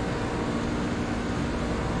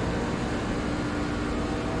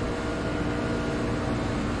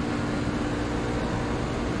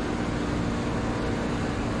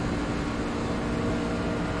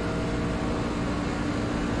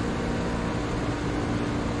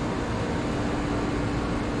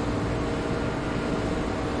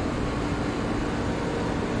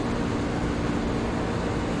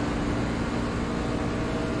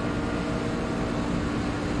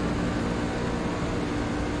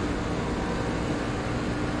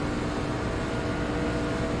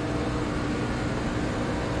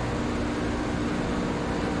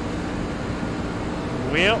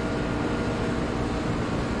 Well.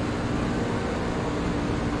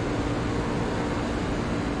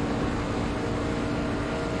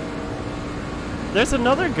 There's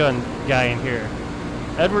another gun guy in here.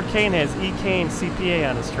 Edward Kane has E. Kane CPA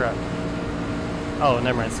on his truck. Oh,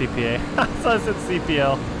 never mind, CPA. I thought it said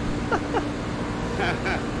CPL.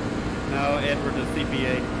 No, Edward is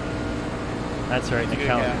CPA. That's right, He's a good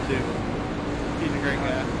accountant. guy, too. He's a great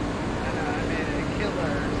guy. I made a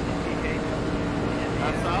killer CPK. I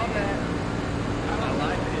saw that. I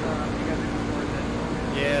liked it. You guys are worth it.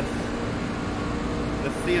 Yes. The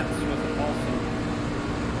sense was awesome.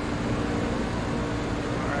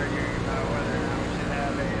 We're arguing about whether or not we should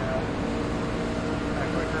have a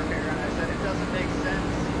quick repair, and I said it doesn't make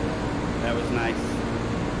sense. That was nice.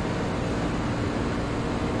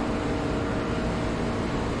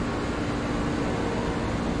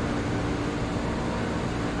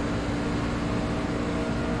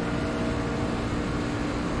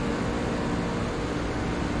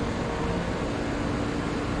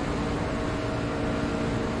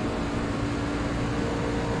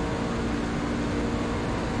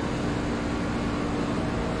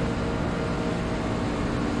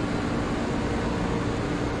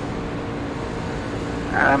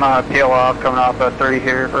 I'm on a peel off, coming off a 3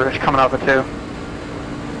 here, or coming off a 2.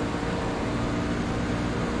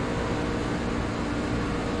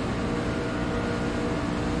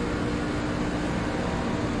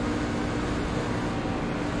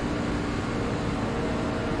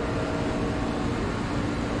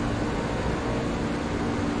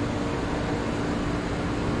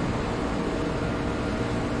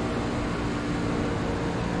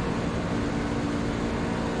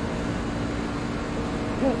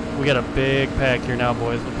 We got a big pack here now,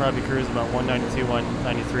 boys. We'll probably cruise about 192,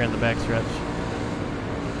 193 on the backstretch.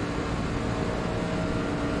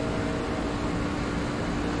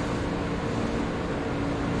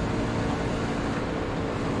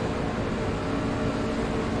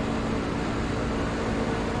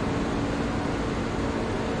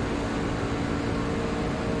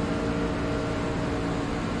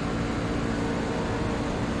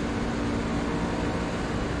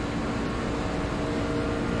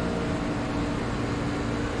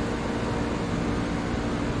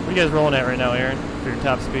 What are you guys rolling at right now, Aaron, for your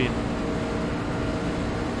top speed?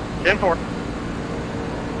 10-4.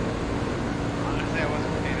 Honestly, I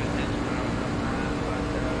wasn't paying attention when I was up front, but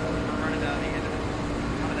we're running down the end of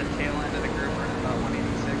kind of the tail end of the group, running about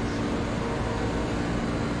 186.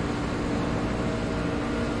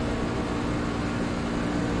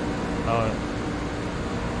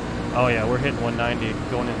 Oh yeah, we're hitting 190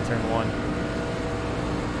 going into turn 1.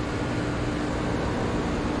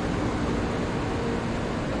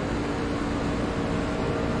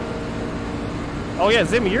 Oh yeah,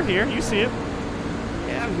 Zimmy, you're here. You see it.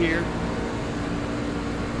 Yeah, I'm here.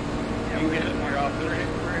 Yeah, we're hitting about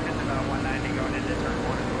 190 going into turn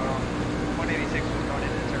 1 as well. 186 was going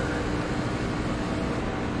into turn.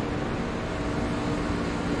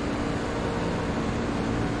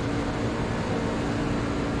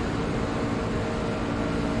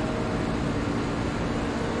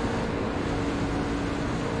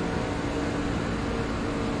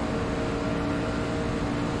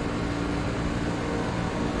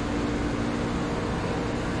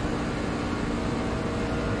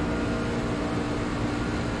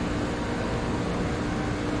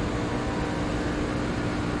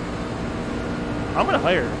 I'm gonna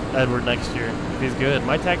hire Edward next year if he's good.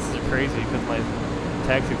 My taxes are crazy because my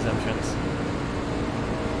tax exemptions.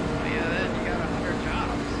 Yeah, then you got 100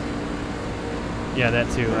 jobs. Yeah,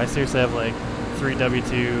 that too. I seriously have like 3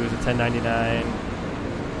 W-2s, a 1099.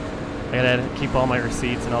 I gotta keep all my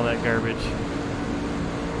receipts and all that garbage.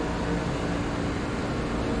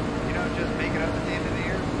 You don't just make it up at the end of the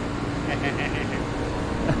year?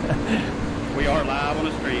 We are live on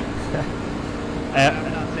the stream.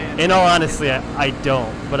 In all honesty, I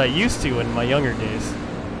don't, but I used to in my younger days.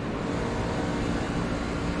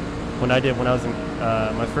 When I was in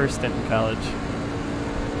my first stint in college.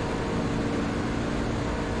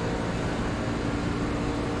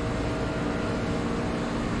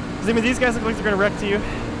 Zimmy, these guys look like they're gonna wreck to you.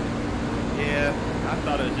 Yeah, I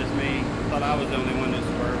thought it was just me. I thought I was the only one that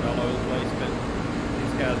swerved all over the place, but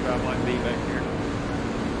these guys drive like me back here.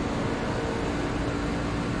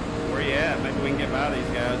 Where you at? Maybe we can get by these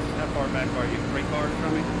guys. How far back are you? 3 cars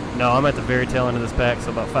from me? No, I'm at the very tail end of this pack,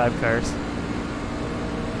 so about 5 cars.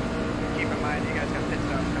 Keep in mind, you guys got pit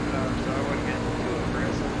stops coming up, so I wouldn't get too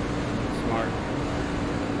aggressive. Smart.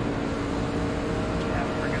 Yeah,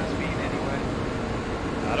 we're gonna speed anyway.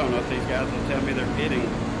 I don't know if these guys will tell me they're pitting.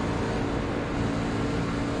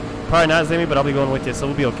 Probably not, Zimmy, but I'll be going with you, so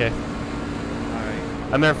we'll be okay.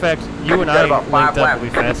 As a matter of fact, you and I linked up will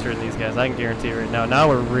be faster than these guys. I can guarantee it right now. Now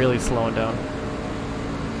we're really slowing down.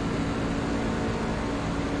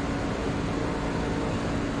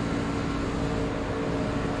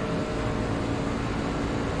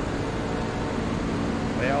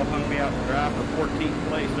 They all hung me out to dry for 14th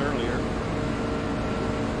place earlier.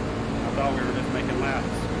 I thought we were just making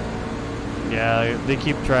laps. Yeah, they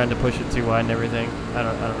keep trying to push it too wide and everything. I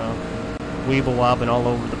don't know. Weeble wobbling all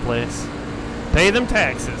over the place. Pay them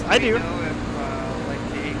taxes. I do. Do you know if like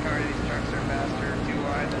the 8-car these trucks are faster too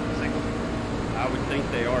wide than the single? I would think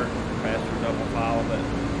they are faster double file, but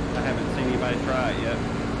I haven't seen anybody try it yet.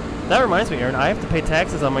 That reminds me, Aaron, I have to pay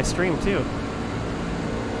taxes on my stream too.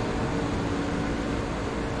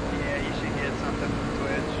 Yeah, you should get something from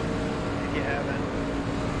Twitch if you haven't.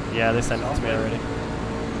 Yeah, they sent it to me already.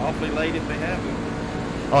 Awfully late if they haven't.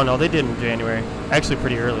 Oh no, they did in January. Actually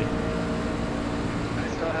pretty early. I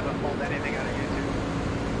still haven't pulled anything out of YouTube.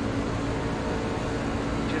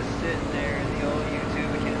 Just sitting there in the old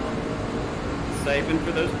YouTube account. Saving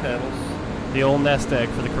for those pedals. The old nest egg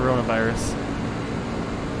for the coronavirus.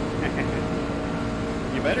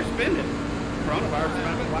 You better spend it. Coronavirus is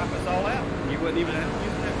trying to wipe us all out. You wouldn't even have to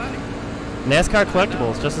use that money. NASCAR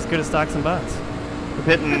collectibles, just as good as stocks and bonds.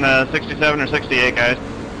 We're hitting 67 or 68, guys.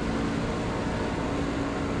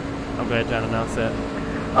 I'm glad John announced that.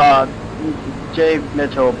 Jay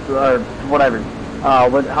Mitchell, or whatever. How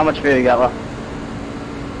much fuel you got left?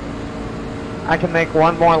 I can make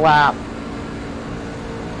one more lap.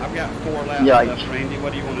 I've got 4 laps Yikes. left, Randy.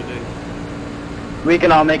 What do you want to do? We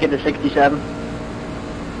can all make it to 67.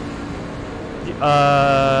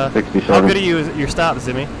 67. How good are you at your stop,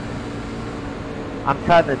 Zimmy? I'm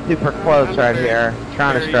cutting it super close right here,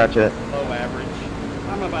 trying to stretch it. Low average.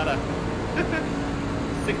 I'm about a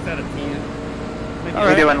 6 out of 10. Maybe Are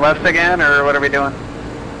we doing lefts again, or what are we doing?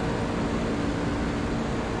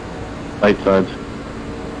 Right sides.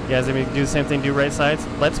 Yeah, Zimmy, do the same thing, do right sides.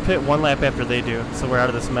 Let's pit 1 lap after they do, so we're out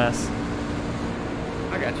of this mess.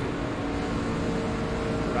 I got you.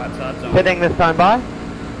 Right side zone. Pitting this time by?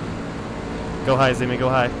 Go high, Zimmy, go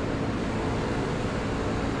high.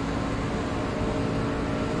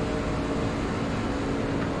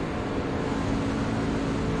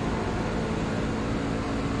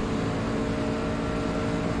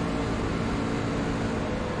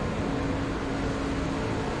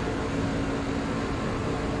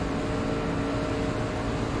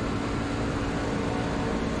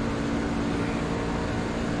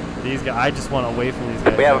 These guys, I just want away from these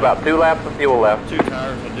guys. We have about 2 laps of fuel left. 2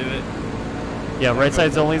 tires will do it. Yeah, right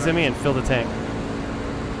side's only, Zimmy, and fill the tank.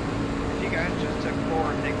 If you guys just took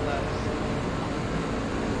 4 and take lefts.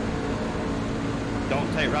 Don't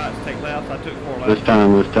take rights, take lefts. I took 4 laps. This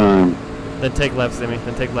time. Then take lefts, Zimmy,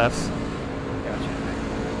 then take lefts. Gotcha.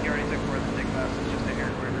 You already took 4 and take lefts. It's just a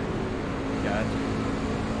hair quiver. Gotcha.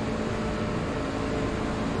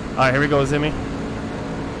 Alright, here we go, Zimmy.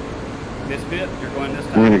 This pit, you're going this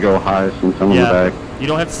time. I'm gonna go high since I'm in the back. You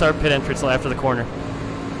don't have to start pit entrance till after the corner.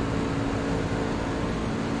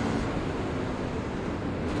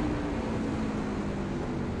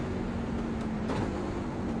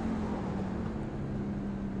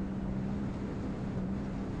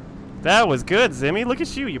 That was good, Zimmy. Look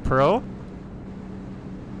at you, you pro.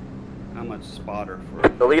 How much spotter for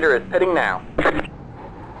The leader is pitting now.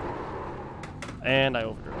 And I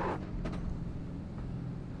overdrove.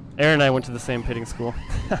 Aaron and I went to the same pitting school.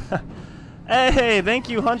 Hey, thank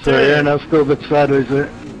you, Hunter. Sorry, Aaron, I was still a bit sideways there.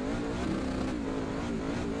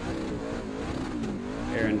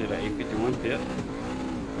 Aaron did an 851 pit.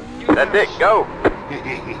 That's it, go!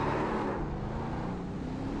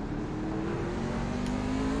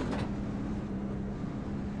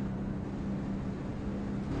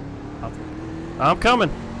 I'm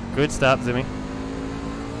coming. Good stop, Zimmy.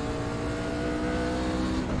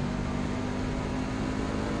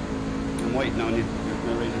 I'm waiting on you. There's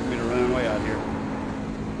no reason for me to run away out here.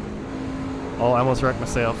 Oh, I almost wrecked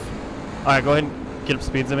myself. Alright, go ahead and get up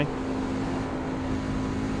speed, Zimmy.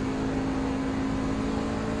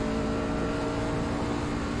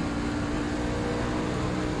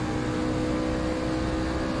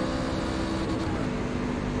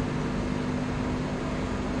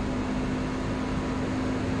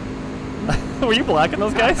 Were you blocking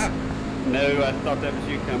those guys? No, I thought that was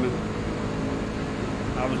you coming.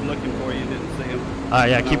 I was looking for you, didn't see him.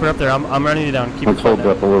 Alright, yeah, keep her up there. I'm running you down. Keep Let's hold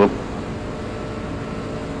up a little.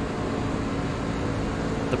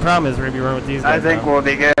 The problem is we're gonna be running with these guys. I think now. we'll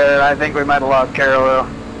be good. I think we might have lost Carolo.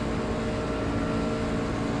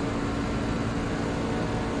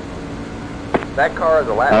 That car is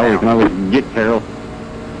a lap Oh, we down. can always get Carol.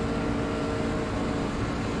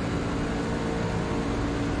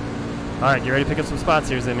 Alright, you ready to pick up some spots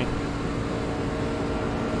here, Zimmy?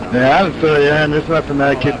 Yeah, I'm sorry, Aaron. There's nothing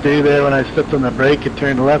I could do there. When I stepped on the brake, it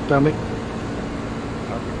turned left on me.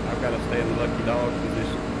 I've got to stay in the lucky dog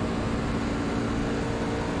position.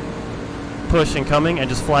 Push incoming and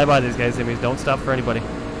just fly by these guys, Zimmy. Don't stop for anybody.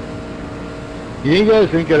 You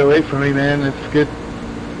guys ain't gotta wait for me, man. It's good.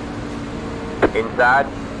 Inside.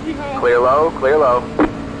 Clear low, clear low.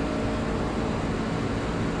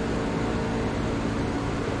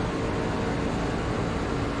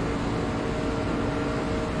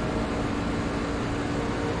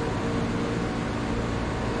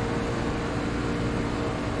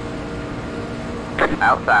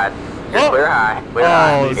 Outside. You're clear high. Clear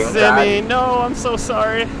high. Oh, Inside. Zimmy, no, I'm so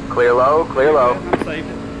sorry. Clear low, clear low. I saved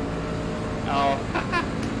it. Oh.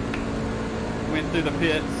 Went through the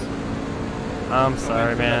pits. I'm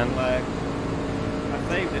sorry, man. I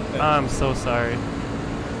saved it. But I'm so sorry.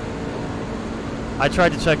 I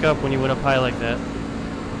tried to check up when you went up high like that.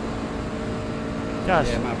 Gosh.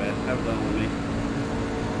 Yeah, my bad. That was on me.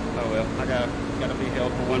 Oh well, I gotta be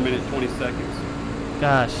held for 1 minute 20 seconds.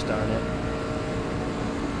 Gosh darn it.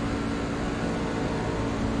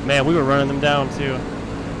 Man, we were running them down too.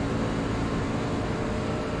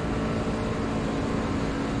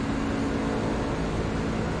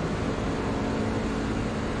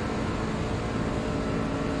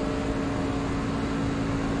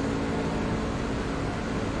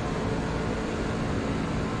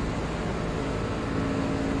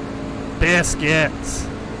 Biscuits.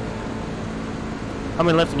 How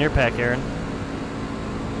many left in your pack, Aaron?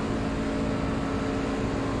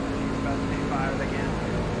 About to be 5 again.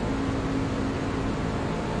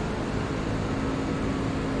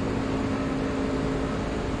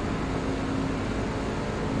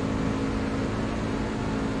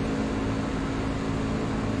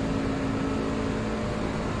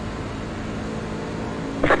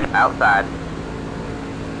 Outside.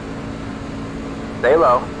 Stay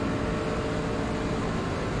low.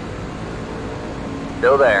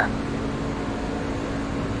 Still there.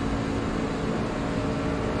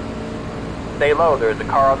 Stay low, there's a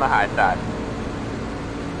car on the high side.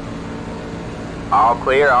 All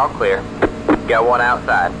clear, all clear. Got one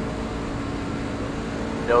outside.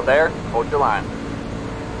 Still there? Hold your line.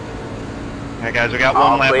 Alright guys, we got All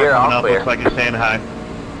one lap clear, coming all up. clear. Looks like you're staying high.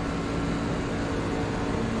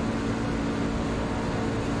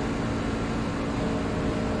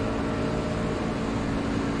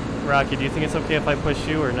 Rocky, do you think it's okay if I push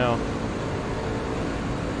you or no?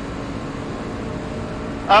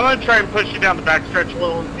 I'm gonna try and push you down the backstretch a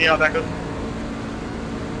little and see how that goes.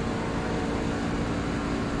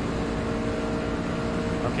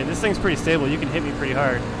 Okay, this thing's pretty stable. You can hit me pretty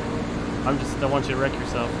hard. I don't want you to wreck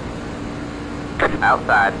yourself.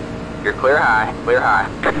 Outside. You're clear high, clear high.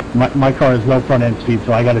 My car is low front end speed,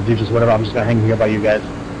 so I gotta do just whatever. I'm just gonna hang here by you guys.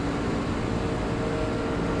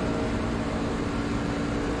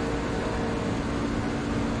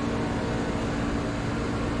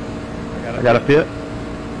 I got a pit.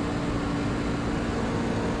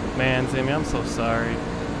 Man, Zimmy, I'm so sorry.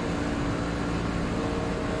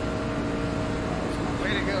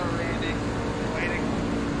 Way to go, Randy.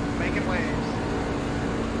 Making waves.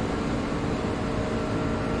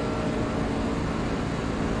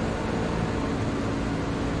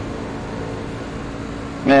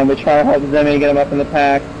 Man, we try to help Zimmy get him up in the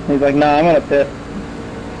pack. He's like, nah, I'm gonna pit.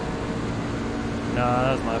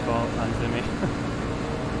 That was my fault on Zimmy.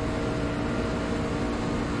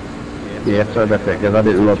 Yeah, sorry about that, guys. I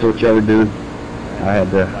didn't know what y'all were doing. I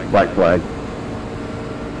had the black flag.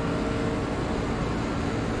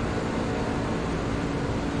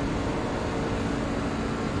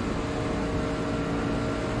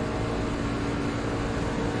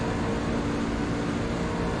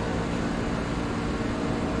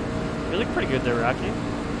 You look pretty good there, Rocky.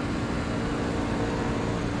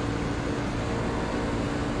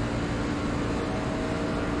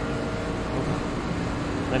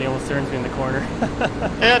 Then he almost turns me in the corner.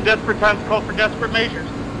 Yeah, desperate times call for desperate measures.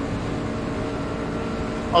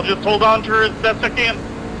 I'll just hold on to her as best I can.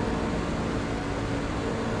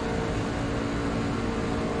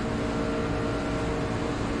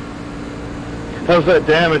 How's that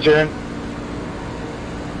damage, Aaron?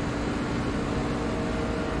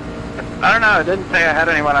 I don't know. It didn't say I had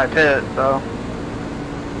anyone I hit, so.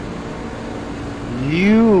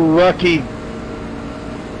 You lucky.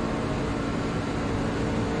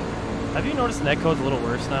 Have you noticed netcode's a little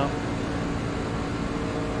worse now?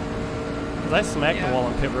 Cause I smacked the wall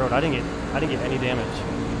on pit road. I didn't get any damage.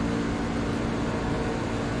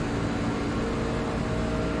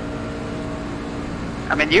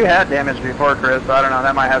 I mean, you had damage before, Chris, so I don't know.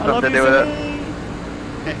 That might have something to do with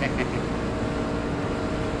it.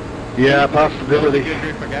 Yeah, possibility. Good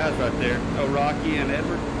group of guys right there. Oh, Rocky and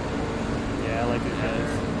Edward. Yeah, I like these guys.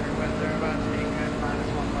 They're about to be good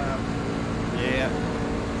 -1 lap. Yeah.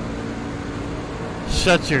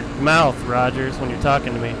 Shut your mouth, Rogers, when you're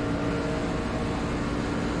talking to me.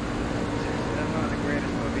 Seriously, that's one of the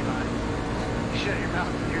greatest movie lines. Shut your mouth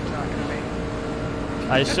when you're talking to me.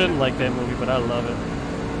 I shouldn't like that movie, but I love it.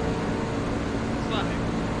 It's funny.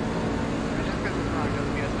 Just because it's wrong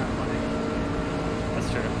doesn't mean it's not funny. That's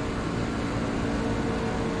true.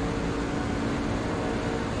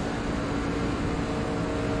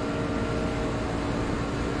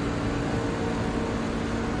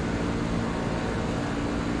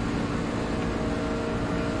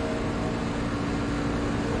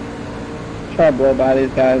 Try to blow by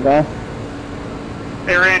these guys, huh?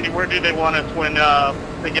 Hey, Randy, where do they want us when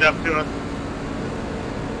they get up to us?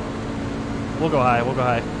 We'll go high, we'll go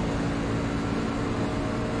high.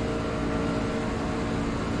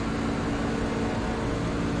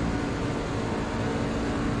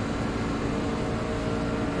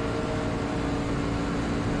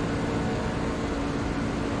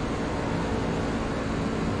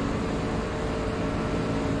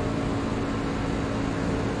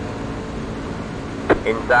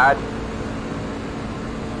 Inside.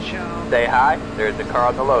 Stay high. There's a car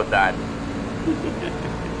on the low side.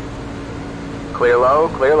 Clear low,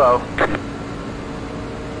 clear low.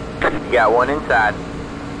 You got one inside.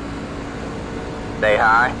 Stay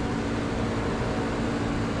high.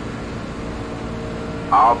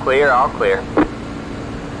 All clear, all clear.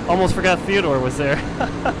 Almost forgot Theodore was there.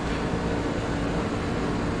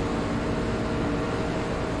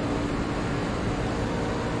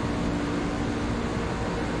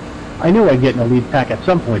 I knew I'd get in a lead pack at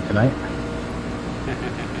some point tonight.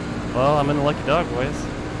 Well, I'm in the lucky dog, boys.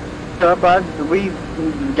 So, bud, we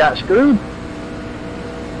got screwed.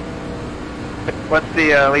 What's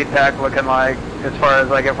the lead pack looking like as far as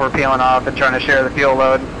like if we're peeling off and trying to share the fuel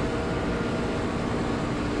load?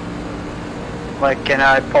 Like, can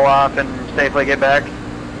I pull off and safely get back?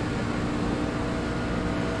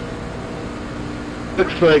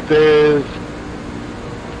 Looks like there's...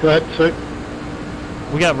 Go ahead, sir.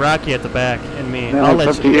 We got Rocky at the back and me. Yeah, I'll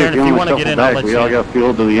let you, Aaron, if you want to get in, I'll let you We all in. got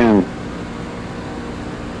fuel to the end.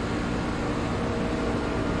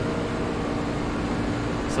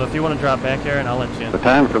 So if you want to drop back, Aaron, I'll let you in. The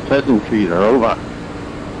time for pleasantries are over.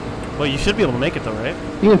 Well, you should be able to make it though, right?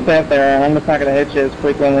 You can stay up there. I'm just not going to hit you as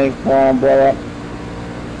frequently blow up.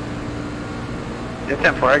 Yeah,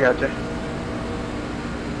 10-4, I got you.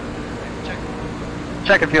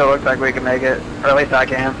 Check and fuel looks like we can make it, or at least I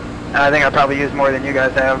can. And I think I probably used more than you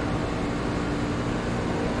guys have.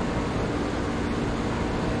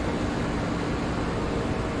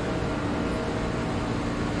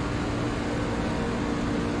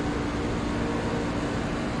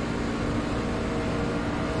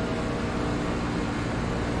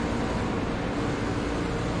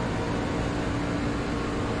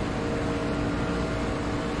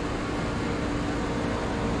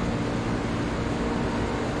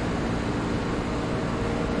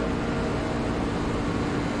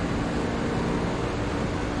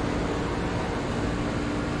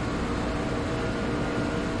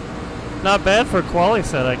 Not bad for a quali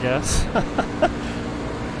set, I guess.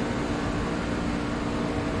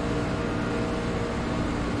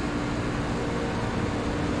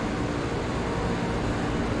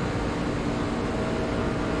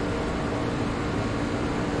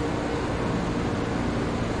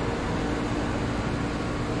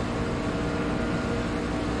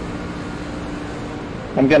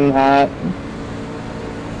 I'm getting hot.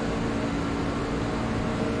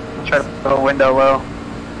 Try to put a window low.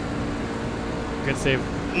 Good save.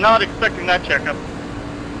 Not expecting that checkup.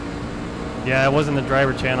 Yeah, I was in the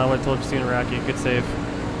driver channel. I would have told you sooner, Rocky. Good save.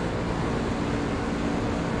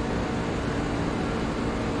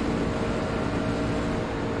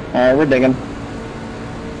 Alright, we're digging.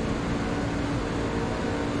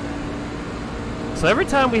 So every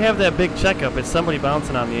time we have that big checkup, it's somebody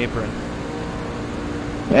bouncing on the apron.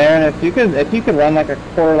 Aaron, if you could run like a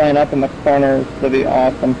quarter lane up in the corners, that'd be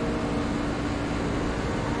awesome.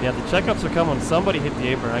 Yeah, the checkups are coming. Somebody hit the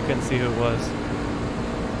apron. I couldn't see who it was.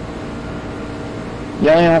 You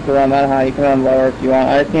don't even have to run that high. You can run lower if you want.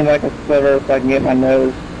 I just need like a sliver so I can get my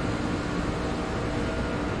nose.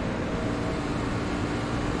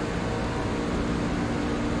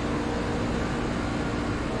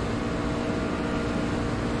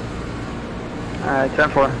 Alright,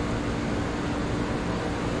 10-4.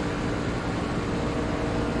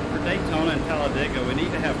 For Daytona and Talladega, we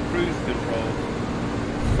need to have cruise control.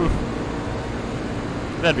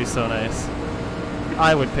 That'd be so nice.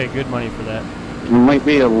 I would pay good money for that. It might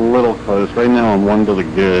be a little close. Right now I'm 1 to the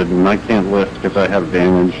good, and I can't lift because I have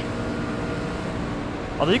damage.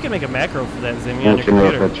 Although you can make a macro for that, Zimmy, on your Let you know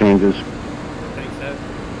if computer. that changes. Think so?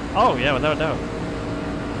 Oh, yeah, without a doubt.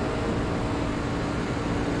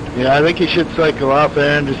 Yeah, I think you should cycle off,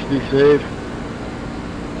 Aaron, just to be safe.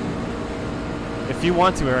 If you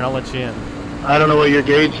want to, Aaron, I'll let you in. I don't know what your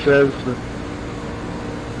gauge says, but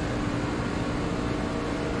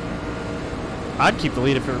I'd keep the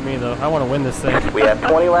lead if it were me, though. I want to win this thing. We have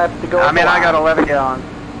 20 laps to go. I mean, I got 11 gallons.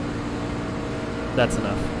 That's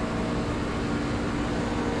enough.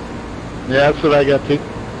 yeah, that's what I got too.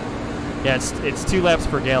 Yeah, it's 2 laps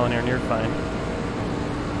per gallon, Aaron. You're fine.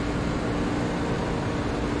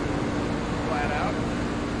 Flat out.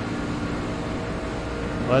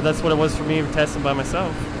 Well, that's what it was for me testing by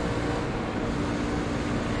myself. Yeah,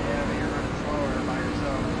 but you're running slower by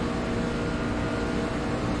yourself.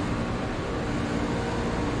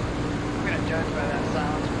 I'm gonna judge by that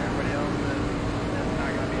silence from everybody else that that's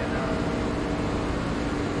not gonna be enough.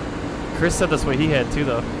 Chris said that's what he had, too,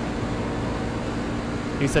 though.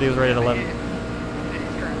 He said he was right at 11. He's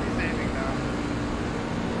currently saving though.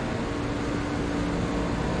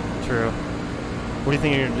 True. What do you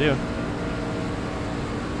think you're going to do?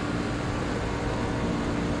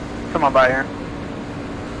 Come on by here.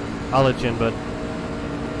 I'll let you in, bud.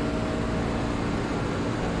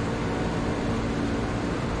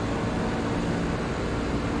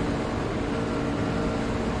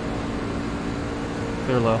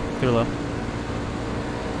 Clear low, clear low.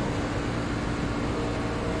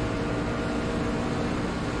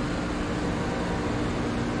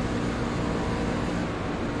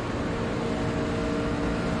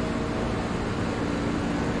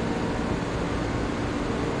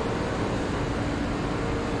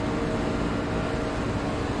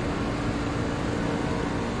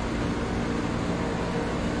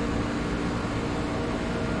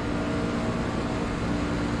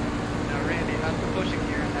 Now, Randy, how's the pushing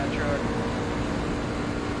gear in that truck?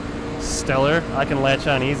 Stellar. I can latch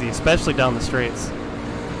on easy, especially down the straights.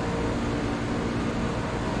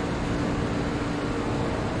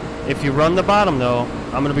 If you run the bottom, though,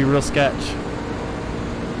 I'm going to be real sketch.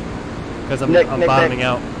 Because I'm bottoming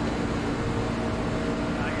out. I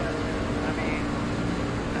got you. I mean,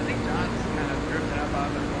 I think John's kind of drifting up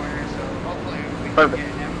off the corner, so hopefully we can Perfect.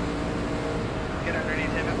 get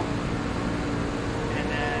underneath him. And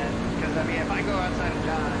then, because I mean, if I go outside of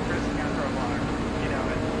John, Chris is gonna throw a block. You know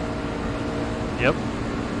it. Yep. So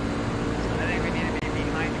I think we need to be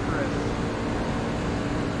behind Chris.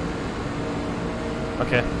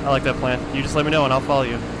 Okay, I like that plan. You just let me know and I'll follow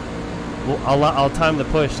you. Well, I'll time the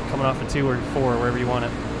push coming off of 2 or 4, wherever you want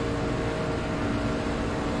it.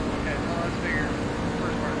 Okay, well let's figure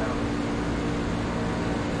first part out.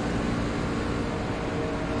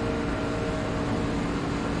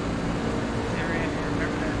 Hey Randy,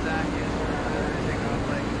 remember that Zach is taking off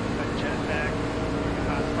like a jetpack, like a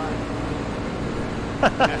hot spot?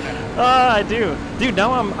 Ah, I do. Dude,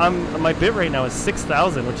 now I'm my bit rate now is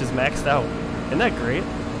 6,000, which is maxed out. Isn't that great?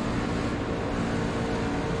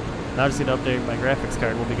 Now I just need to update my graphics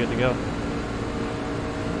card. We'll be good to go.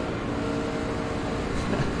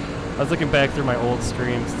 I was looking back through my old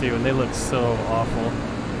streams too, and they look so awful.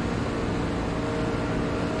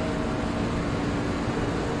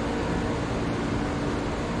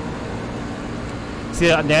 See,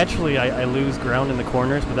 naturally I lose ground in the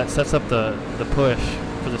corners, but that sets up the push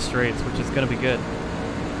for the straights, which is going to be good.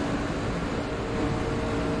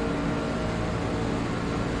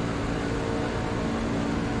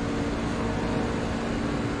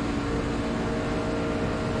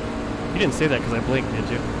 You didn't say that because I blinked, did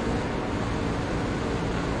you?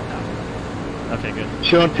 No. Okay, good.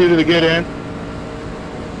 Showing 2 to the good end.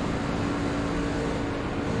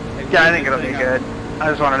 Yeah, I think it'll be good. I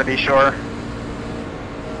just wanted to be sure.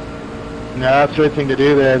 No, that's the right thing to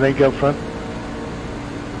do there, I think, up front.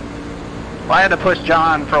 Well, I had to push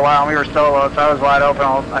John for a while, and we were solo, so I was wide open,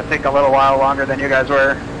 I think, a little while longer than you guys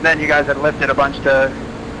were. Then you guys had lifted a bunch to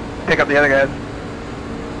pick up the other guys.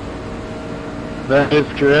 That is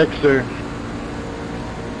correct, sir.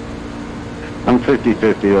 I'm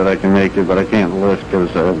 50-50 that I can make it, but I can't lift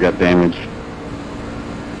because I've got damage.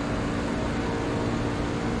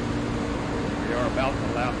 We are about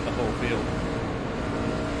to lap the whole field.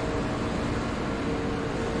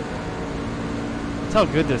 That's how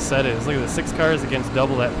good this set is. Look at the 6 cars against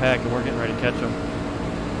double that pack, and we're getting ready to catch them.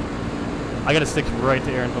 I gotta stick right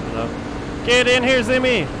to Aaron flipping out. Get in here,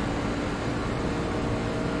 Zimmy!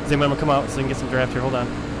 Zimmy, I'm gonna come out so we can get some draft here. Hold on.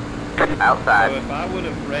 Outside. So if I would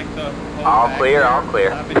have wrecked up whole All back clear, here, all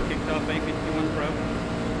clear. I've been kicked off A51 Pro.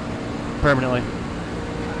 Permanently.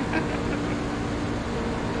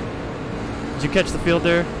 Did you catch the field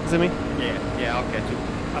there, Zimmy? Yeah, I'll catch it.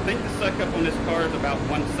 I think the suck up on this car is about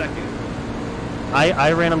 1 second.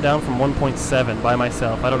 I ran them down from 1.7 by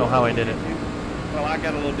myself. I don't know how I did it. Well, I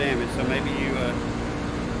got a little damage, so maybe you,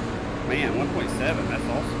 man, 1.7, that's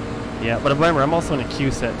awesome. Yeah, but remember, I'm also in a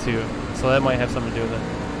Q set too, so that might have something to do with it.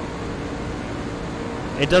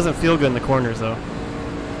 It doesn't feel good in the corners though.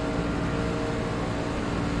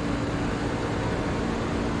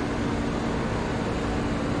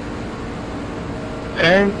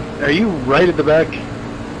 Aaron, are you right at the back?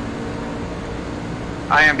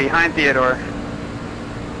 I am behind Theodore.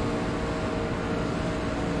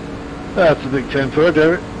 That's a big 10-4,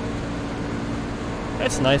 driver.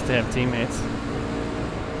 It's nice to have teammates.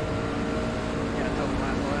 Yeah, until the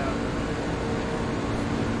last lap.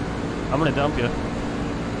 I'm gonna dump you.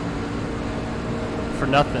 For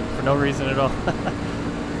nothing, for no reason at all. Alright,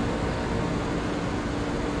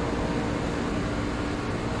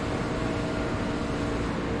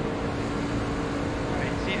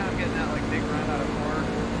 see how I'm getting that like big run out of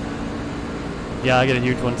 4? Yeah, I get a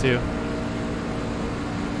huge one too.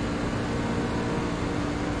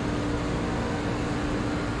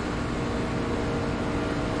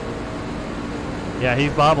 Yeah,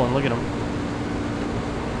 he's bobbling, look at him.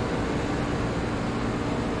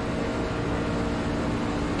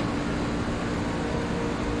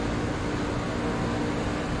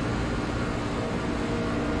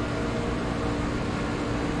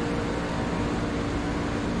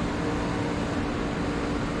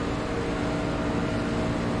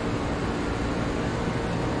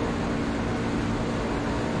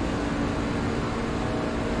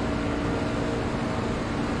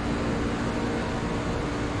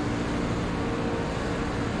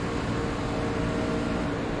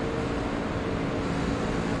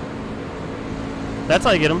 That's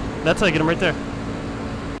how you get him. That's how you get him right there.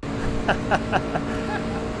 We're gonna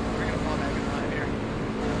fall back in line here.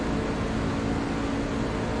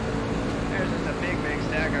 There's just a big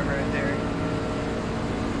stack up right there.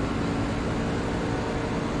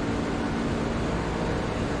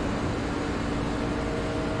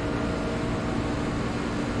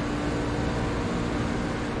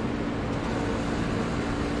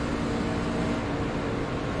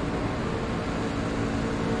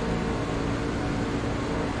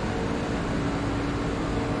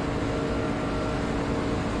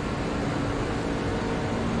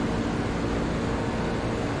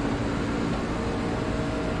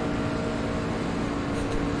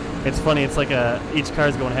 It's funny, it's like each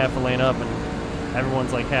car's going half a lane up and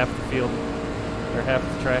everyone's like half the field, or half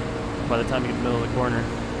the track by the time you get to the middle of the corner.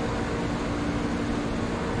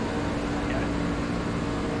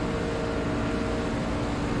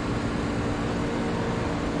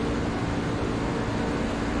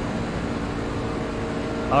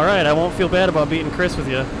 Alright, I won't feel bad about beating Chris with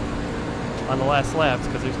you on the last laps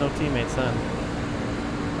because there's no teammates then.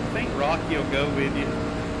 I think Rocky will go with you.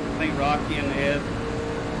 I think Rocky and Ed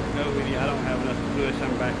will go with you. I don't have enough to push.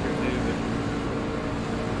 I'm back here too, but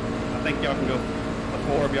I think y'all can go. The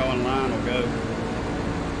 4 of y'all in line will go.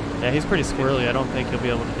 Yeah, he's pretty squirrely. I don't think he'll be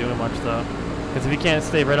able to do it much though. Because if he can't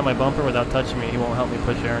stay right on my bumper without touching me, he won't help me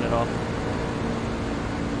push Aaron at all.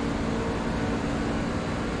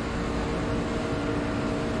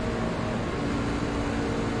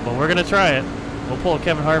 Well, we're gonna try it. We'll pull a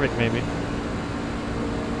Kevin Harvick maybe.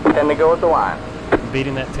 10 to go with the line.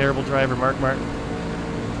 Beating that terrible driver, Mark Martin.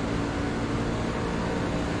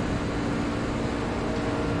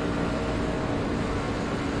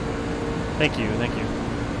 Thank you, thank you.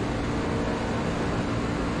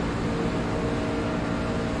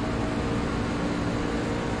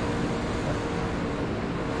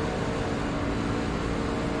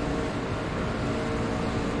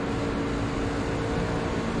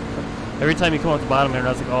 Every time you come up the bottom here, I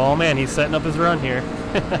was like, oh man, he's setting up his run here. No,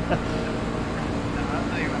 I'll tell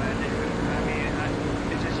you what I do. I mean,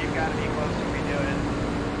 it's just you've got to be close when we do it.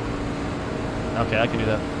 Okay, I can do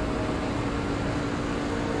that.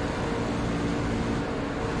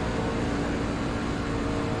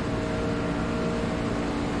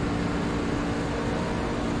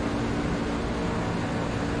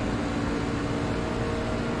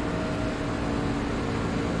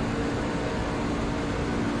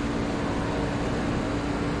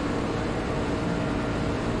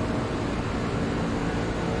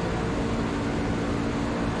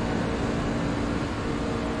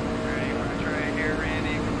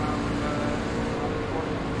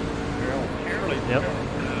 Yep.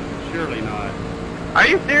 Surely not. Are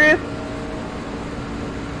you serious?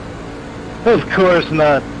 Of course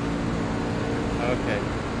not. Okay.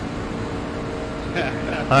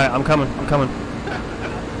 Alright, I'm coming.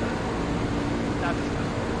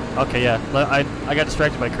 Okay, yeah. I got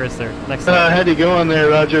distracted by Chris there. Next time. How'd you go on there,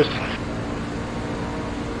 Rogers?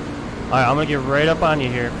 Alright, I'm gonna get right up on you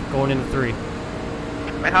here, going into 3. I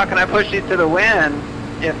mean, how can I push you to the win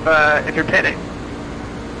if you're pitting?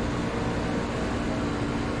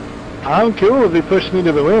 I'm cool if he pushed me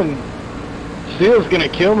to the win. Steele's gonna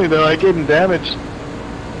kill me though, I gave him damage.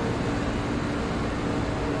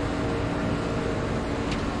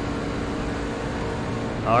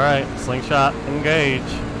 Alright, slingshot, engage.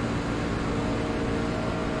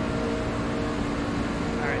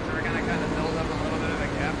 Alright, so we're going to kind of build up a little bit of a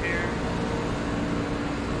gap here.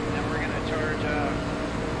 And then we're going to charge up.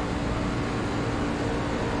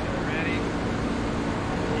 Ready?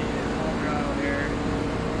 Yeah, full throttle here.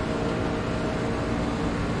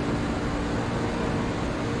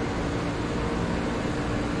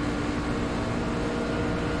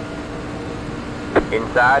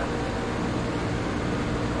 Inside.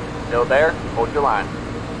 Still there? Hold your line.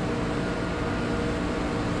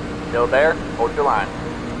 Still there? Hold your line.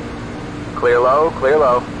 Clear low, clear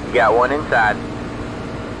low. You got one inside.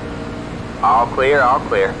 All clear, all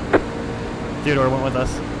clear. Theodore went with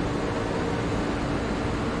us.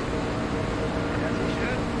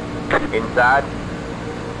 Inside.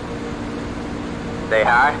 Stay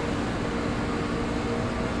high.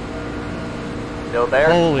 Still there?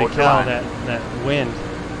 Holy Hold your cow, line. that wind.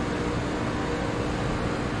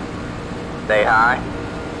 Stay high.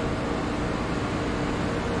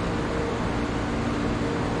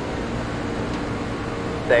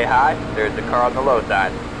 Stay high. There's the car on the low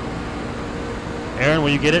side. Aaron, will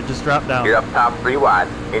you get it? Just drop down. You're up top 3 wide.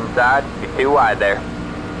 Inside, you're 2 wide there.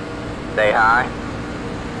 Stay high.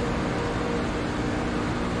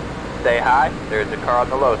 Stay high. There's the car on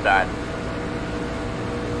the low side.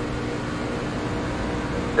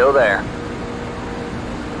 Still there.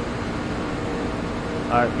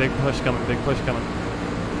 Alright, big push coming, big push coming.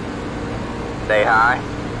 Stay high.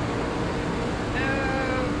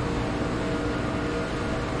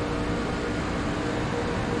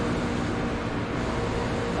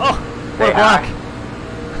 Oh! What a block!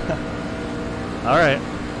 Alright.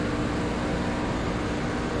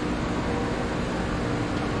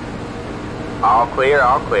 All clear,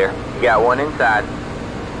 all clear. You got one inside.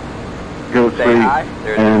 Go Stay 3, high.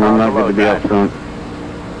 There's the and car I'm on not the low going to be up side. front.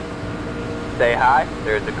 Stay high.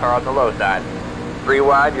 There's the car on the low side. 3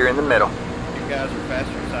 wide, you're in the middle. You guys are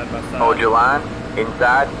faster side by side. Hold your line.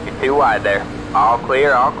 Inside, you're 2 wide there. All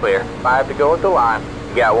clear, all clear. 5 to go at the line.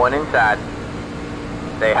 You got one inside.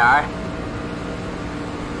 Stay high.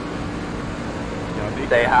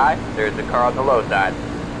 Stay high. There's the car on the low side.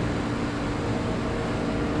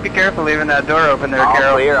 Be careful leaving that door open there, All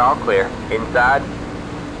Carol. clear, all clear. Inside.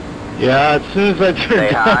 Yeah, as soon as I Stay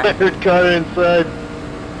turned down, high. I heard car inside.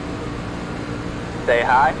 Stay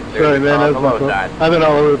high. There's Sorry the man, car on that the was my low fault. side. I've been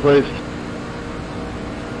all over the place.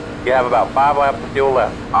 You have about 5 laps of fuel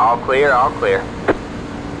left. All clear, all clear.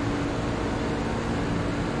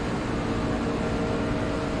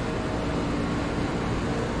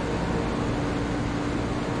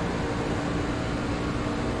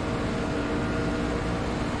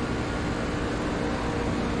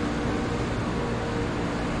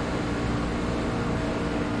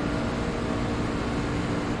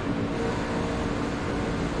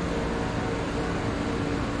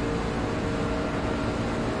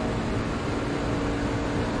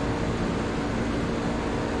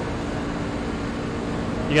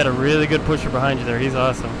 You got a really good pusher behind you there. He's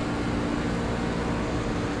awesome.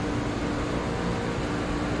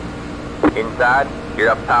 Inside, you're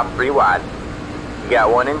up top 3 wide. You got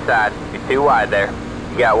one inside. You're 2 wide there.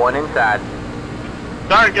 You got one inside.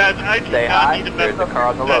 Sorry guys, I do Stay not high. need to There's mess the up car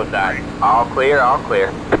on the low that side. screen. All clear, all clear.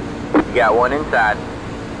 You got one inside.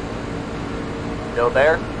 Still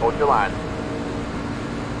there? Hold your line.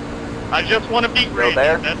 I just want to beat Still Randy.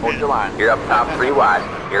 there? That's Hold it. your line. You're up top 3 wide.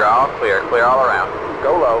 You're all clear. Clear all around.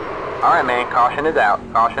 Go low. Alright, man. Caution is out.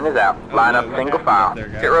 Caution is out. Line up single file.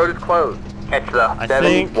 Pit road is closed. Catch the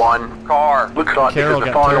 71 car. Looks like this is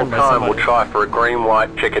the final time we'll try for a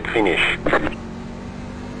green-white checkered finish. You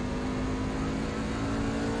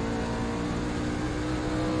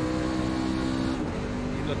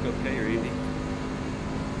look okay, Randy.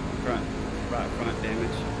 Right front damage.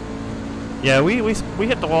 Yeah, we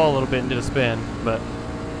hit the wall a little bit and did a spin, but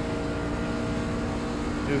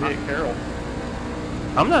Who hit Carol?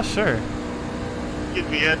 I'm not sure. Excuse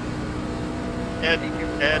me, Ed.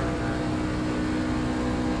 Ed.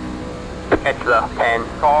 Catch the 10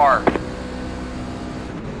 car.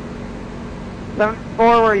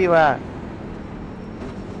 74, where you at?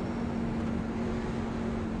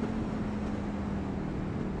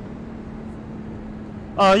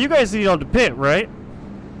 You guys need on the pit, right?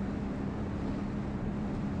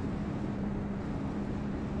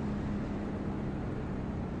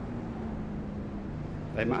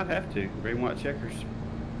 They might have to. Green white checkers.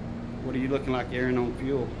 What are you looking like, Aaron, on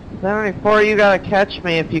fuel? 74, you gotta catch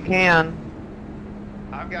me if you can.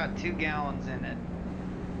 I've got 2 gallons in it.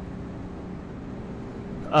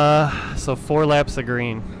 So 4 laps of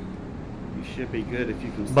green. You should be good if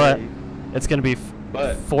you can But save. it's gonna be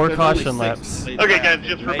But 4 there's caution only laps. 6 Okay, guys,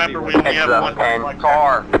 just remember we only have one 10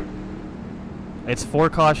 car. It's 4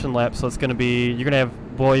 caution laps, so it's gonna be you're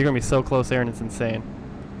gonna be so close, Aaron. It's insane.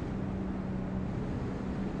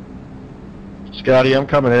 Scotty, I'm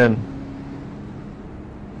coming in.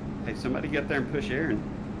 Hey, somebody get there and push Aaron.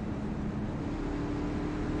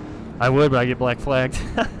 I would, but I get black flagged.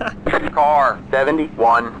 Car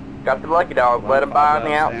 71. Got the lucky dog. Let him by on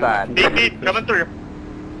the outside. Beep, coming through.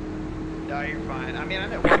 No, you're fine. I mean,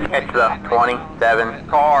 I'm at Catch the 27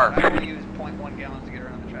 car. I only used 0.1 gallons to get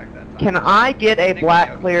around the track that time. Can I get a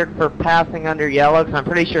black cleared for passing under yellow? Because I'm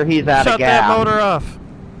pretty sure he's out of Shut gas. that motor off.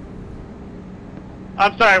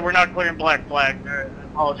 I'm sorry, we're not clearing black flag. I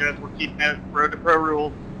apologize. We're keeping it road to pro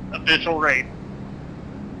rules official race.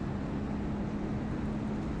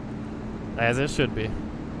 As it should be.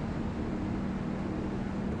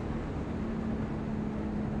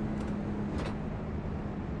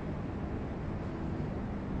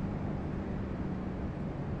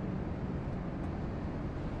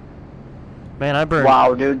 Man, I burned.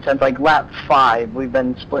 Wow, dude, since like lap 5, we've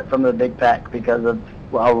been split from the big pack because of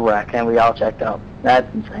a wreck, and we all checked out.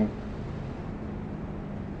 That's insane.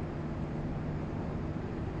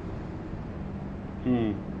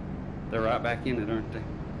 They're right back in it, aren't they?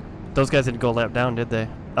 Those guys didn't go a lap down, did they?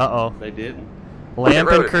 Uh-oh. They didn't. Lamp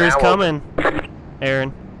and crew's coming.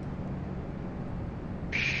 Aaron.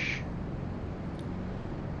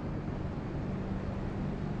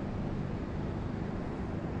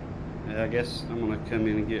 I guess I'm gonna come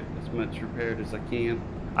in and get as much repaired as I can.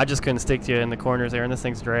 I just couldn't stick to you in the corners, Aaron. This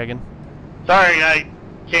thing's dragging. Sorry, I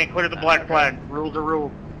can't clear the black flag. Rules are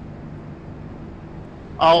rules.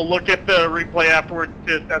 I'll look at the replay afterwards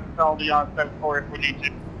to assess the penalty on 7-4 if we need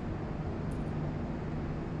to.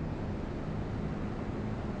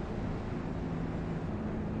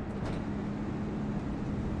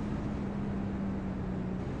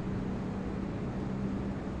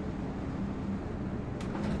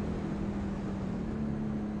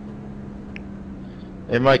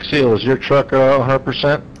 Hey, Mike Seal, is your truck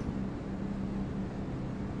 100%?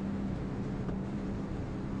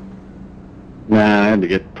 Nah, I had to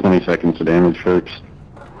get 20 seconds of damage first.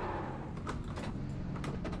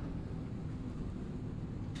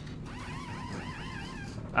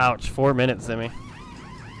 Ouch, 4 minutes, Zimmy.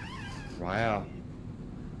 Wow.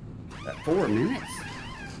 At 4 minutes?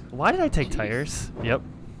 Why did I take tires? Yep.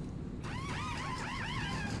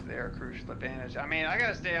 They're a crucial advantage. I mean, I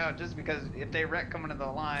gotta stay out just because if they wreck coming to the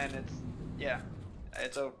line,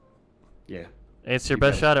 it's over. Yeah. It's your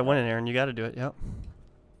best shot at winning, Aaron. You gotta do it, yep.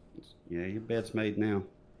 Yeah, your bet's made now.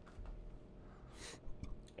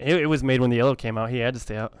 It was made when the yellow came out. He had to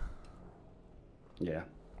stay out. Yeah.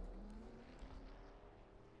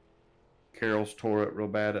 Carol's tore up real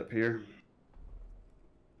bad up here.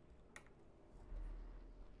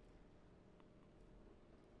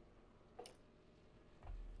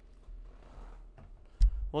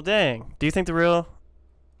 Well, dang. Do you think the real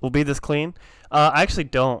will be this clean? I actually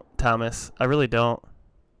don't, Thomas. I really don't.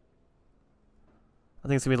 I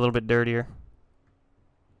think it's going to be a little bit dirtier.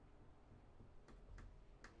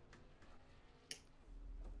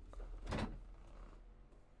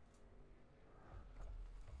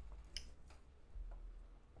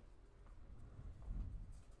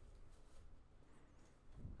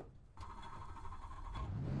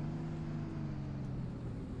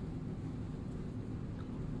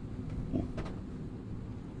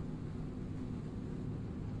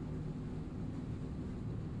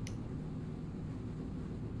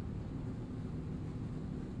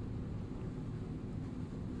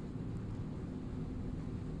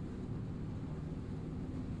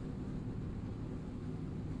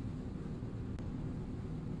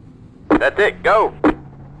 That's it, go! It's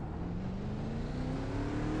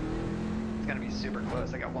gonna be super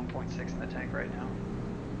close. I got 1.6 in the tank right now.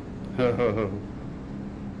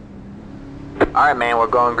 Alright, man, we're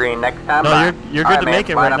going green next time. No, you're good to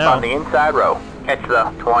make it right now. Line up on the inside row. Catch the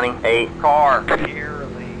 28 car. Barely.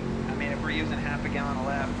 I mean, if we're using half a gallon a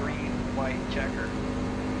lap, green, white, checker.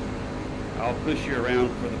 I'll push you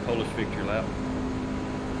around for the Polish victory lap.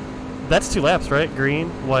 That's 2 laps, right? Green,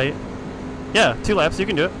 white. Yeah, 2 laps. You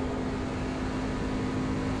can do it.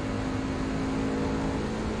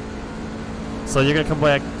 So you're gonna come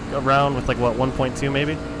back around with like what, 1.2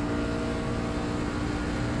 maybe?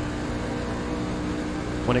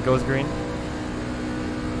 When it goes green?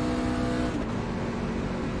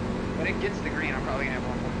 When it gets to green, I'm probably gonna have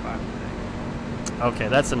 1.5 today. Okay,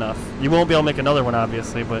 that's enough. You won't be able to make another one,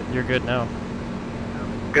 obviously, but you're good now.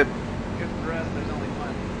 Good. Good for the rest, there's only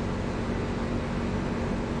one.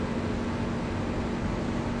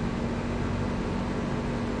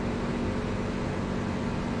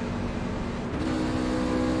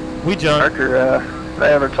 We jumped. Parker, have I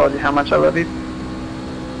ever told you how much I love you?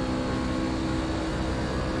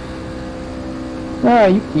 No,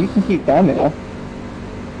 you can keep telling me though.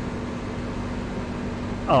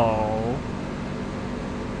 Oh.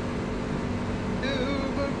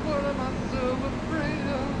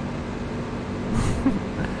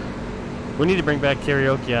 We need to bring back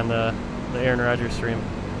karaoke on the Aaron Rodgers stream.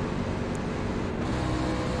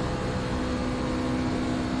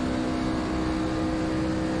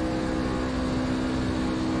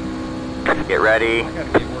 Get ready. I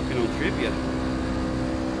gotta get working on trivia.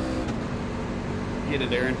 Get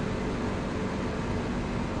it, Aaron.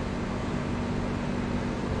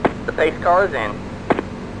 The pace car is in.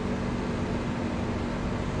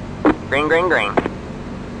 Green, green, green.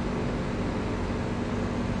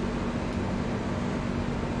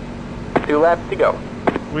 Two laps to go.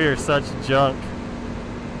 We are such junk.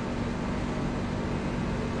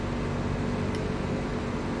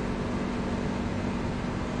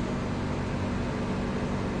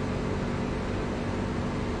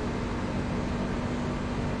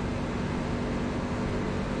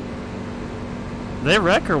 They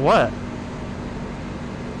wreck or what?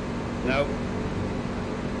 Nope.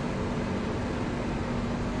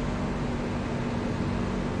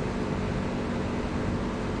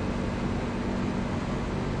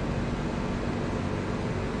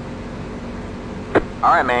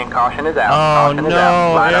 Alright, man, caution is out. Oh, Caution no, is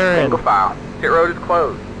out. Line up Aaron. single file. Pit road is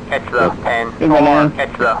closed. Catch the 10 Good car. one,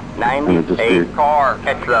 Catch the 98 car.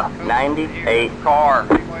 Catch the 98 car.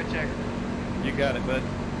 Green, white, checker. You got it, bud.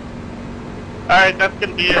 Alright, that's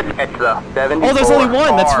gonna be it. Catch the 74 Oh, there's only one.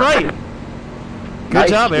 car. That's right. Good Nice.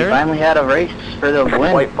 job, We Aaron. finally had a race for the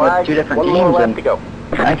win White flag. with 2 different One more teams, lap and to go.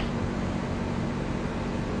 nice.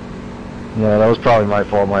 Yeah, that was probably my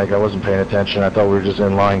fault, Mike. I wasn't paying attention. I thought we were just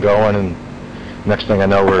in line going, and next thing I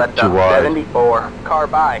know, we're Let too the wide. 74 car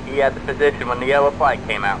by. He had the position when the yellow flag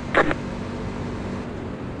came out.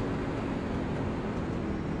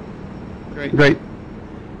 Great.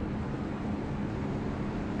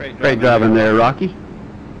 Great driving there, Rocky.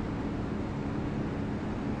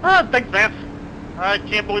 Thanks, Vance. I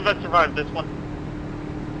can't believe I survived this one.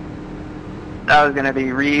 That was gonna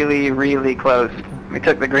be really, really close. We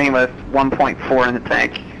took the green with 1.4 in the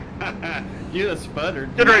tank. You just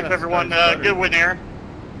sputtered. Good You race, just everyone. sputtered. Good win, Aaron.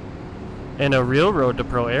 And a real road to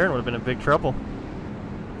pro Aaron would have been in big trouble.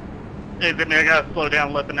 Hey, Zimmy, I gotta slow down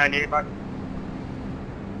and let the 98 by.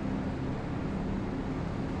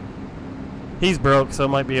 He's broke, so it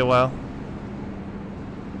might be a while.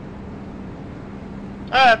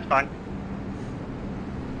 That's fine.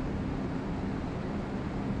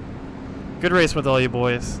 Good race with all you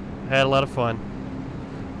boys. Had a lot of fun.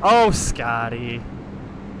 Oh, Scotty.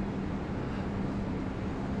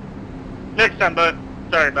 Next time, bud.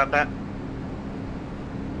 Sorry about that.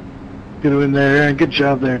 Good win there, Aaron. Good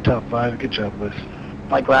job there in top 5. Good job, boys.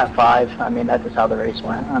 Like lap 5, I mean, that's just how the race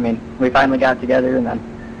went. I mean, we finally got together, and then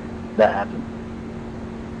that happened.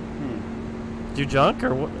 Did you junk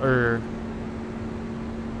or?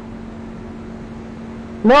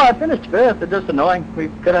 No, I finished 5th. It's just annoying. We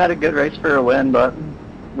could have had a good race for a win, but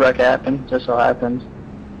wreck happened. Just so happens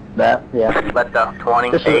that, yeah. Let the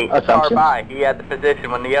 28 car assumptions. by. He had the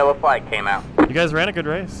position when the yellow flag came out. You guys ran a good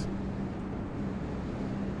race.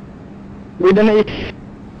 We didn't.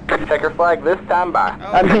 Checker flag this time by.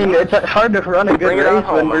 I mean, it's hard to run a good Bring it on race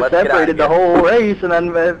when home, we're let's get out of separated the here. whole race, and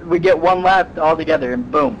then we get one lap all together, and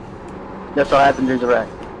boom. Just so happens there's a wreck.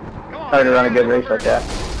 Hard to run a good race like that.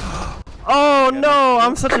 Oh no,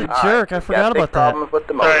 I'm such a jerk. I Got forgot big about that. problems with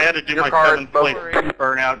the Sorry, I motor. had to do Your my car 7th is place both.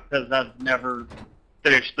 burnout because I've never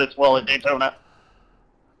finished this well at Daytona.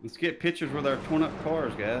 Let's get pictures with our torn up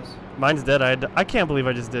cars, guys. Mine's dead. I can't believe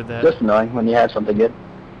I just did that. Just annoying when you have something good.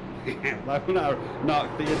 Like when I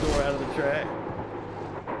knocked Theodore out of the track.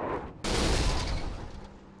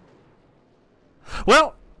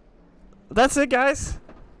 Well, that's it, guys.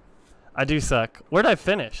 I do suck. Where did I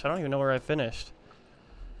finish? I don't even know where I finished.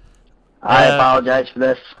 I apologize for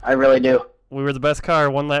this. I really do. We were the best car,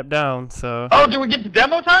 1 lap down, so... Oh, did we get to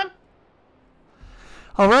demo time?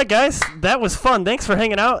 Alright, guys. That was fun. Thanks for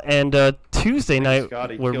hanging out. And Tuesday night,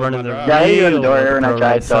 we're running the real.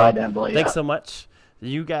 Thanks so much.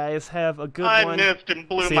 You guys have a good one. I missed and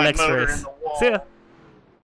blew See you my next motor race. in the wall. See ya.